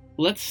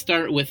let's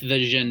start with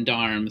the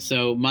gendarme.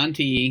 So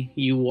Monty,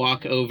 you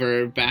walk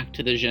over back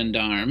to the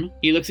gendarme.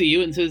 He looks at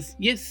you and says,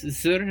 "Yes,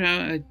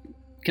 sir.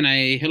 Can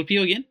I help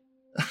you again?"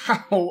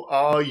 How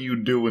are you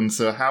doing,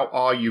 sir? How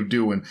are you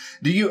doing?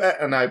 Do you...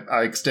 And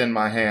I extend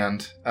my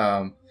hand.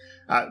 I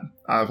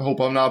hope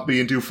I'm not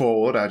being too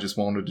forward. I just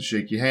wanted to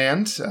shake your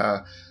hand.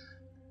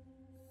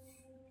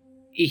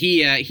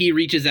 He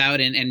reaches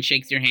out and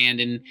shakes your hand,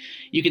 and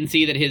you can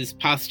see that his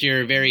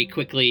posture very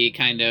quickly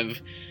kind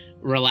of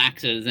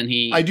relaxes, and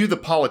I do the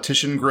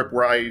politician grip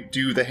where I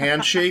do the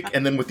handshake,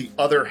 and then with the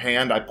other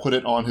hand I put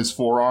it on his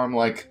forearm,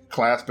 like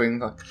clasping.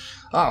 Like,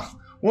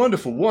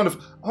 wonderful,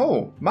 wonderful.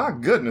 Oh, my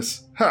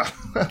goodness.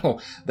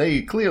 Well,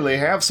 they clearly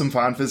have some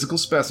fine physical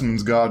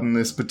specimens guarding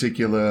this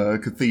particular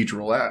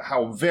cathedral.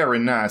 How very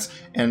nice.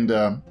 And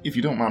if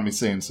you don't mind me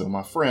saying so,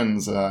 my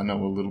friends, I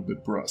know a little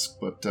bit brusque,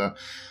 but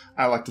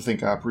I like to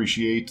think I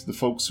appreciate the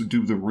folks who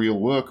do the real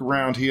work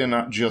around here,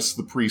 not just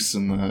the priests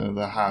and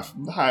the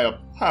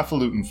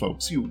highfalutin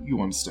folks. You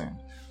understand.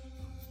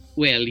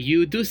 Well,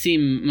 you do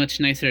seem much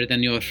nicer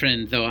than your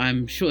friend, though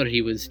I'm sure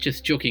he was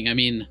just joking. I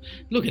mean,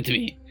 look at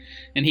me.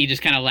 And he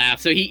just kind of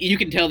laughs. So you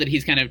can tell that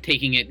he's kind of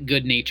taking it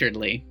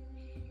good-naturedly.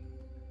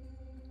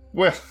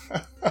 Well,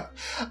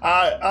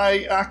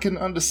 I can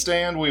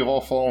understand we've all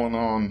fallen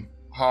on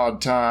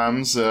hard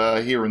times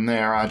here and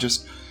there. I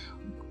just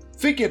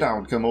figured I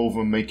would come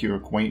over and make your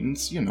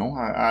acquaintance. You know,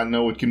 I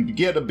know it can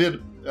get a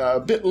bit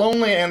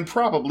lonely and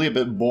probably a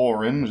bit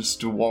boring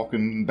just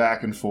walking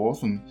back and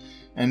forth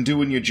and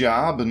doing your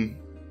job. And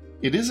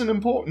it is an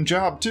important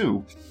job,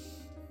 too.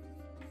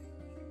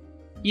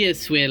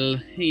 Yes, well,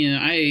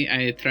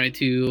 I try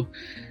to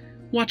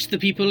watch the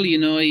people,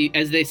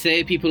 as they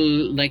say,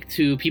 people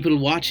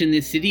watch in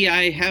this city.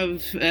 I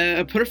have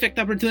a perfect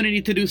opportunity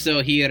to do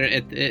so here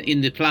in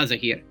the plaza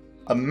here.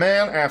 A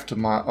man after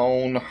my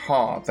own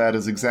heart. That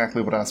is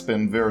exactly what I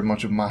spend very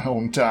much of my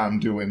own time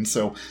doing,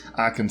 so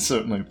I can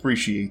certainly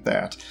appreciate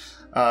that.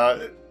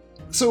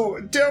 So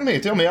tell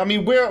me, I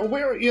mean, where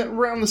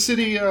around the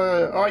city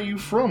are you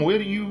from? Where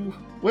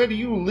do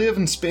you live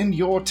and spend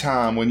your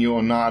time when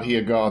you're not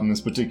here guarding this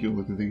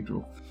particular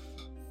cathedral?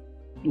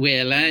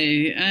 Well,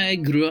 I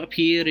grew up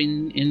here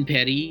in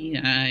Paris.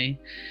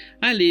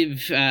 I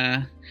live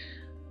a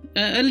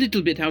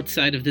little bit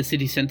outside of the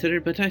city center,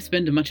 but I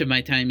spend much of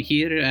my time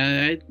here.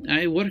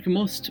 I work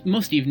most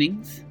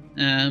evenings.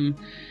 I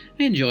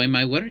enjoy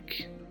my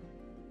work.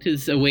 It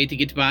is a way to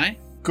get by.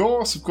 Of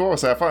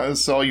course. I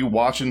saw you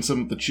watching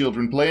some of the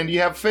children playing. Do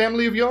you have a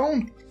family of your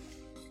own?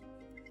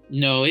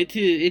 No, it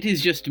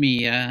is just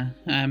me.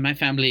 My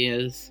family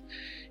is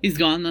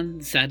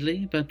gone,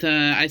 sadly, but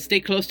I stay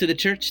close to the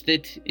church.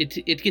 That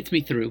it gets me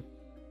through.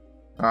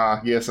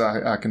 Yes,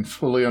 I can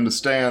fully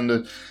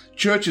understand.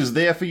 Church is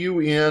there for you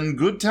in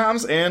good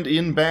times and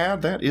in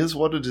bad. That is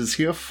what it is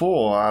here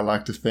for, I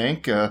like to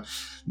think.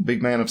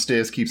 Big man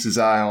upstairs keeps his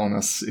eye on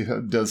us,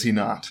 does he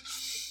not?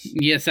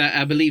 Yes,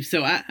 I believe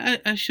so.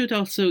 I should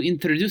also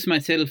introduce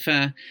myself.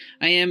 I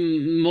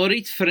am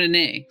Maurice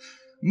Frenet.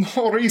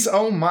 Maurice,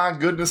 oh my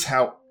goodness,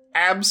 how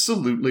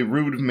absolutely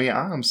rude of me.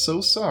 I am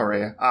so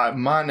sorry.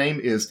 My name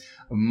is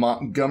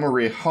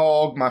Montgomery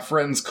Hogg. My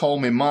friends call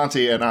me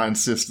Monty, and I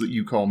insist that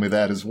you call me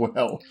that as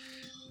well.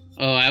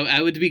 Oh,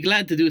 I would be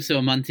glad to do so,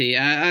 Monty.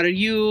 Are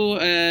you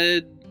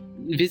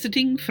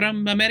visiting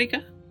from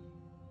America?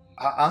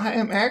 I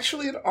am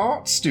actually an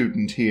art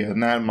student here,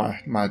 and that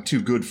my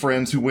two good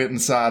friends who went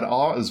inside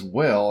art as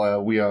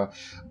well. We are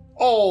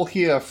all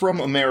here from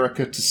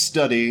America to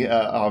study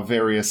our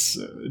various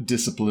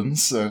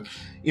disciplines,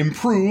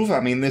 improve. I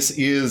mean, this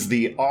is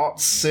the art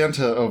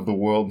center of the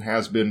world and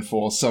has been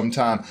for some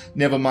time,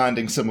 never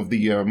minding some of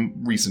the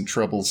recent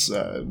troubles,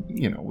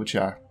 which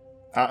I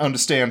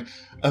understand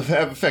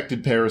have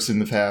affected Paris in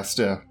the past,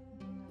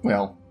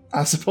 well,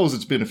 I suppose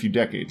it's been a few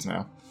decades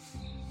now.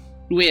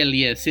 Well,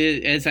 yes,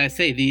 as I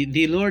say,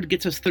 the Lord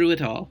gets us through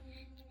it all.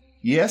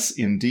 Yes,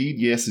 indeed,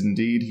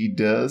 he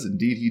does.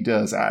 Indeed, he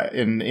does.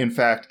 In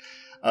fact,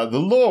 the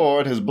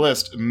Lord has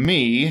blessed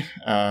me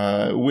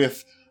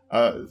with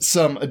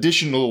some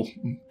additional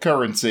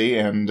currency,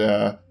 and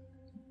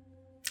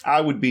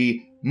I would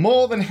be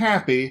more than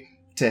happy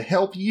to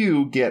help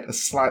you get a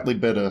slightly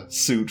better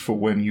suit for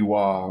when you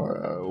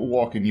are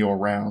walking your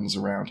rounds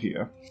around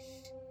here.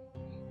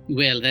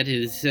 Well, that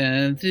is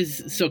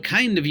so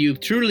kind of you.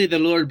 Truly the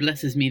Lord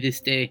blesses me this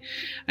day.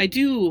 I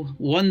do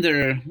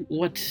wonder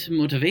what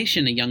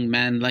motivation a young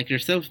man like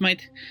yourself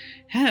might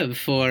have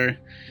for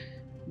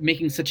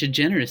making such a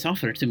generous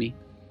offer to me.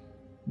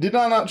 Did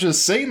I not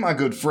just say, my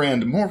good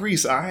friend,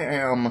 Maurice, I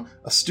am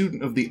a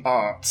student of the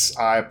arts.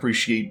 I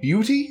appreciate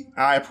beauty.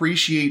 I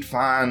appreciate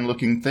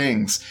fine-looking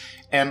things.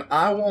 And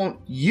I want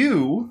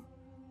you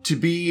to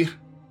be...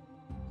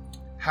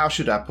 How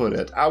should I put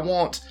it? I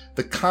want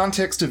the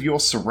context of your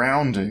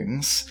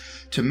surroundings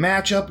to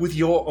match up with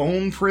your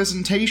own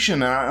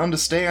presentation. And I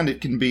understand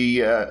it can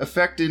be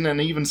affecting and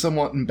even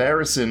somewhat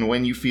embarrassing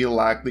when you feel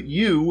like that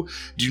you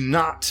do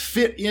not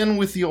fit in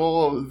with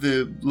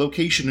the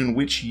location in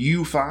which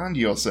you find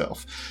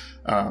yourself.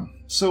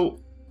 So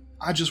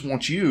I just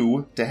want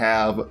you to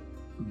have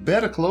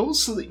better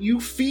clothes so that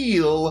you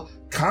feel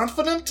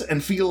confident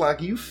and feel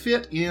like you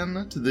fit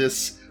into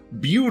this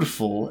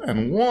beautiful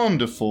and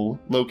wonderful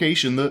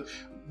location,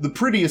 the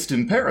prettiest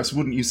in Paris,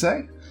 wouldn't you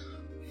say?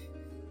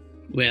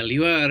 Well,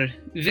 you are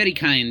very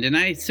kind, and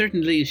I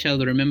certainly shall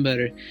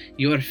remember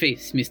your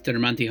face, Mr.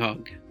 Monty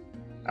Hogg.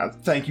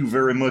 Thank you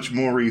very much,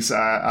 Maurice.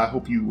 I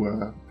hope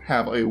you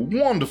have a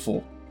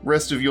wonderful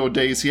rest of your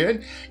days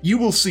here. You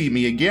will see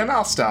me again.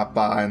 I'll stop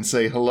by and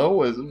say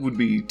hello. It would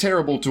be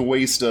terrible to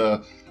waste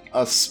a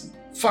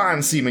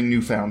fine-seeming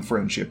newfound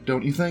friendship,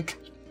 don't you think?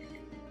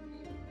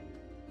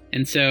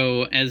 And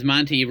so, as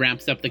Monty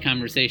wraps up the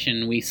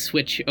conversation, we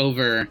switch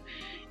over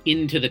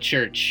into the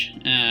church.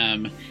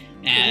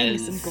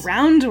 As some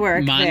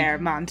groundwork there,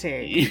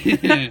 Monty.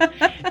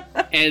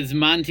 As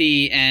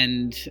Monty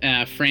and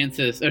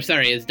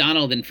as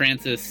Donald and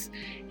Francis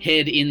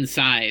head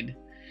inside.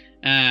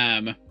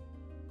 And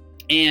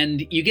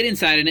you get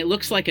inside, and it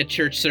looks like a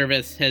church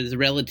service has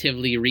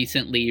relatively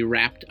recently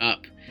wrapped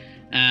up.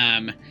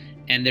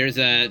 And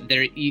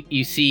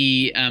you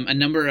see a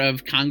number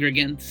of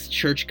congregants,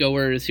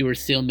 churchgoers who are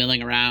still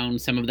milling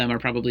around. Some of them are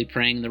probably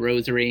praying the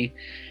rosary.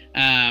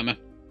 And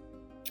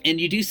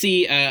you do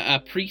see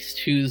a priest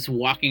who's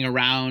walking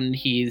around.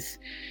 He's,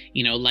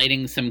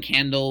 lighting some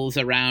candles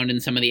around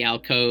in some of the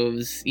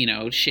alcoves,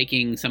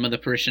 shaking some of the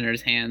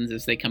parishioners' hands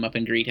as they come up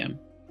and greet him.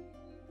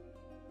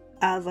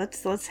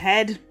 Let's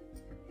head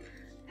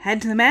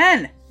to the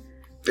man.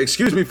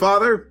 Excuse me,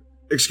 Father.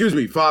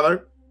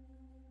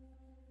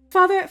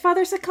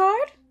 Father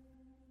Sicard?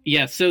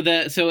 Yeah,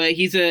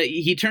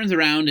 he turns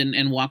around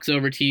and walks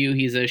over to you.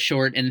 He's a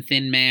short and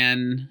thin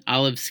man,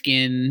 olive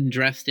skin,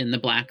 dressed in the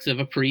blacks of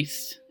a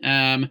priest,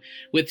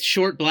 with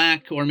short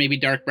black or maybe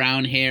dark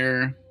brown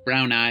hair,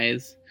 brown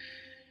eyes.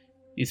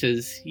 He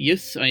says,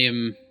 "Yes, I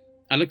am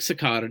Alex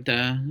Sicard,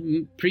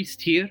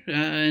 priest here,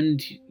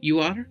 and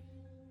you are?"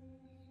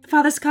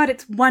 Father Sicard,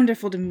 it's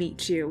wonderful to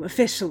meet you,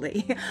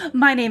 officially.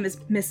 My name is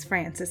Miss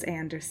Frances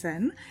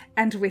Anderson,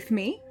 and with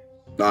me...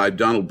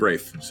 Donald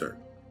Braith, sir.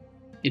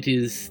 It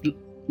is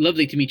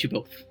lovely to meet you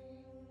both.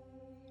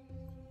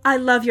 I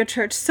love your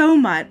church so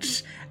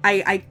much.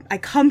 I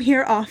come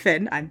here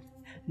often. I'm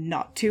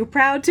not too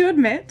proud to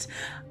admit.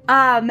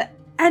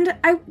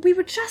 We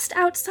were just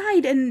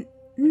outside and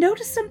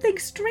noticed something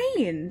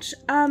strange.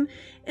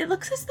 It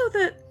looks as though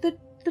the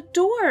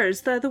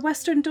doors, the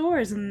western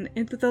doors in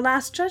the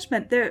Last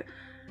Judgment,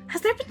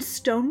 has there been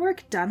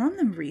stonework done on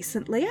them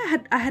recently?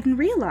 I hadn't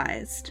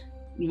realized.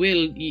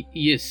 Well,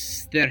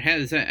 yes, there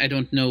has. I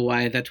don't know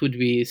why that would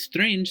be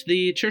strange.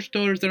 The church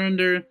doors are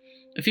under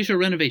official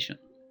renovation.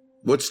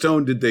 What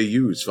stone did they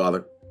use,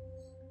 Father?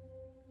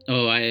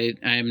 Oh,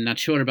 I'm not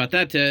sure about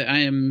that. I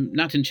am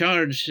not in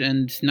charge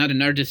and not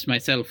an artist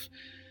myself.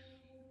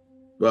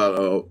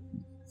 Well,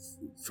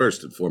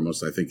 first and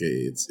foremost, I think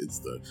it's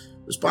the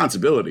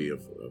responsibility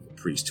of a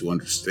priest to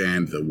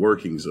understand the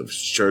workings of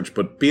church.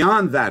 But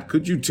beyond that,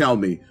 could you tell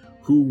me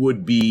who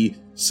would be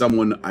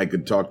someone I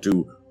could talk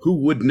to who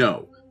would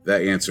know the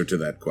answer to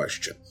that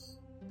question?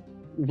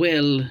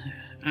 Well,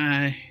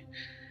 I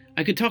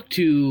could talk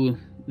to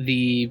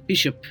the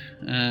bishop.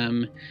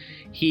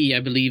 He, I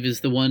believe, is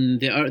the one,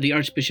 the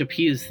archbishop.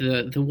 He is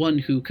the one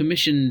who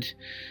commissioned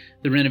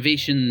the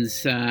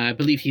renovations. I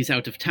believe he's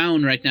out of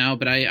town right now,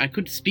 but I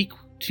could speak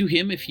to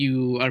him if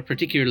you are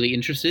particularly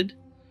interested.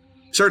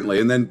 Certainly,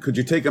 and then could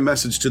you take a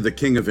message to the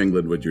King of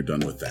England when you're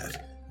done with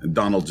that? And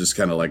Donald just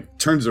kind of like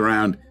turns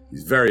around,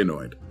 he's very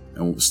annoyed,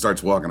 and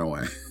starts walking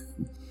away.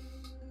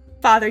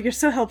 Father, you're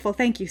so helpful.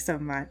 Thank you so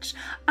much.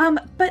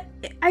 But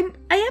I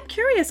am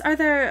curious, are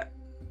the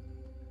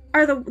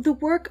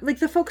work, like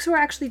the folks who are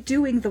actually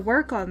doing the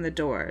work on the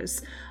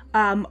doors,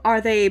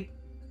 are they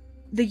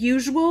the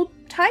usual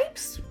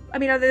types? I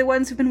mean, are they the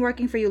ones who've been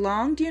working for you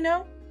long? Do you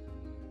know?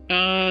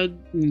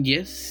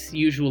 Yes,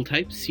 usual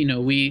types. You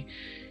know, we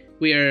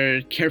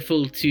are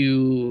careful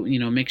to, you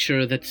know, make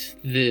sure that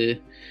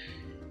the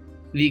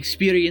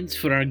experience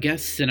for our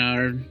guests and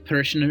our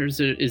parishioners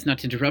is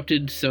not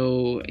interrupted.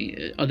 So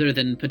other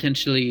than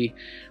potentially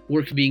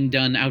work being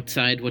done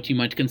outside what you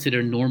might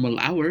consider normal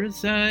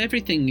hours,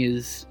 everything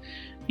is,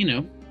 you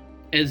know,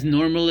 as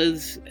normal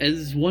as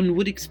one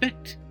would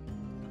expect.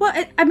 Well,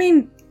 I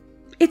mean,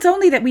 it's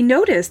only that we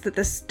noticed that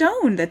the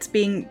stone that's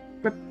being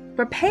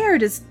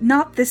repaired is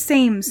not the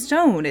same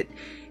stone.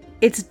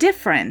 It's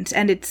different,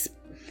 and it's,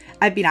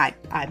 I mean, I'm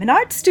an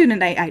art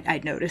student.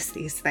 I notice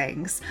these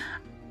things.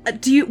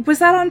 Was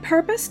that on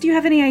purpose? Do you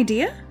have any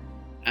idea?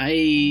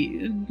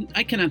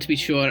 I cannot be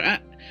sure.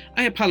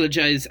 I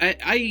apologize.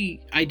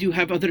 I do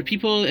have other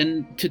people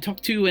and to talk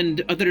to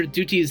and other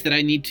duties that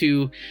I need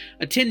to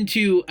attend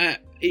to.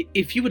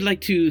 If you would like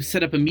to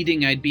set up a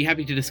meeting, I'd be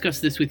happy to discuss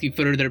this with you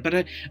further,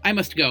 but I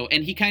must go.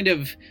 And he kind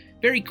of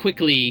very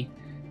quickly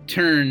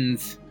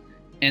turns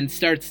and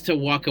starts to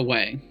walk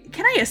away.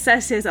 Can I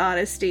assess his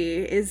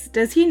honesty?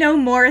 Does he know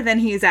more than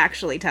he's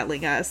actually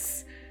telling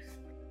us?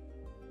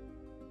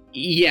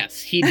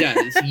 Yes, he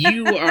does.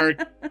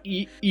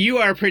 You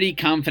are pretty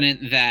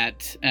confident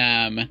that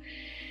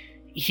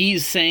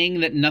he's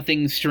saying that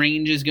nothing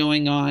strange is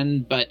going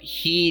on, but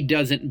he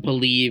doesn't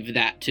believe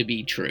that to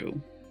be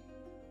true.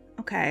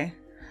 Okay.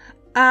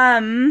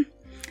 Because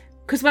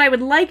what I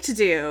would like to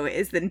do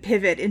is then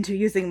pivot into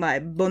using my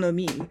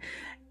bonhomie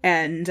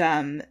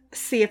and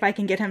see if I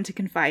can get him to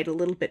confide a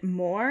little bit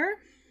more.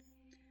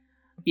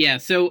 Yeah,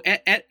 so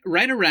at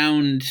right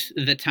around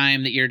the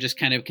time that you're just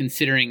kind of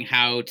considering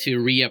how to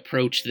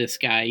reapproach this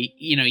guy,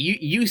 you know,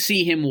 you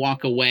see him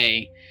walk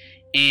away,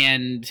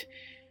 and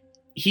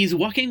he's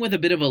walking with a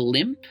bit of a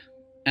limp.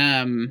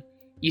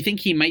 You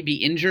think he might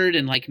be injured,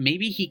 and like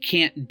maybe he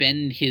can't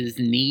bend his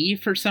knee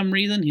for some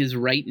reason, his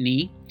right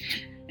knee.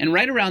 And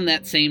right around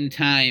that same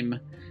time,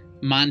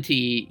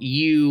 Monty,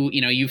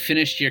 you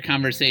finished your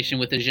conversation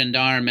with the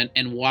gendarme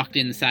and walked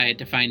inside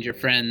to find your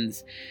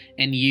friends,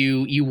 and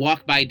you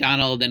walk by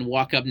Donald and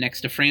walk up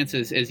next to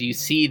Francis as you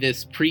see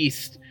this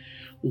priest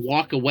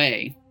walk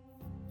away.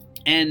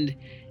 And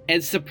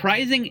as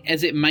surprising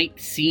as it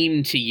might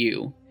seem to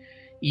you,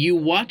 you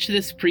watch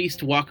this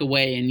priest walk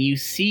away and you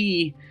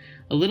see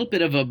a little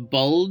bit of a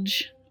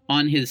bulge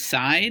on his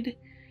side,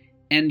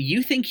 and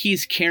you think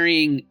he's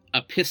carrying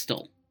a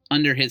pistol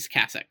under his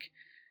cassock.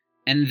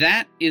 And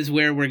that is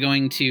where we're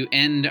going to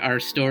end our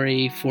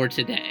story for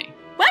today.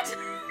 What?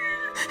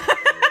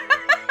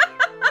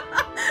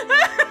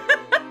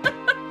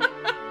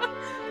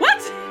 What?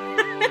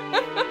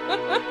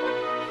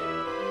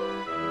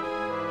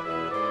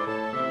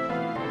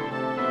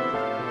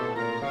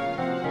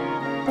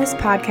 This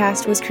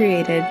podcast was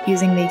created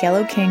using the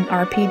Yellow King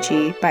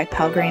RPG by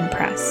Pelgrane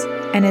Press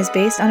and is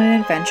based on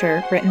an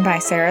adventure written by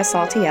Sarah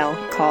Saltiel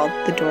called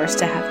The Doors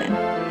to Heaven,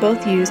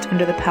 both used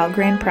under the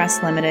Pelgrane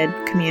Press Limited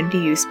Community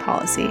Use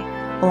Policy,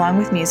 along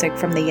with music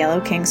from the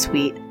Yellow King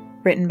Suite,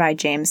 written by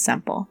James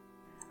Semple.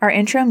 Our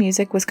intro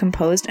music was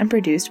composed and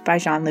produced by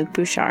Jean-Luc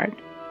Bouchard.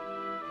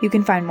 You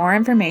can find more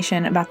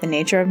information about the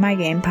Nature of My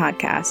Game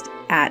podcast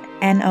at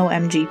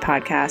NOMG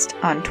Podcast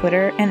on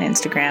Twitter and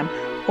Instagram,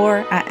 or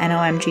at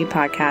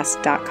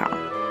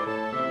nomgpodcast.com.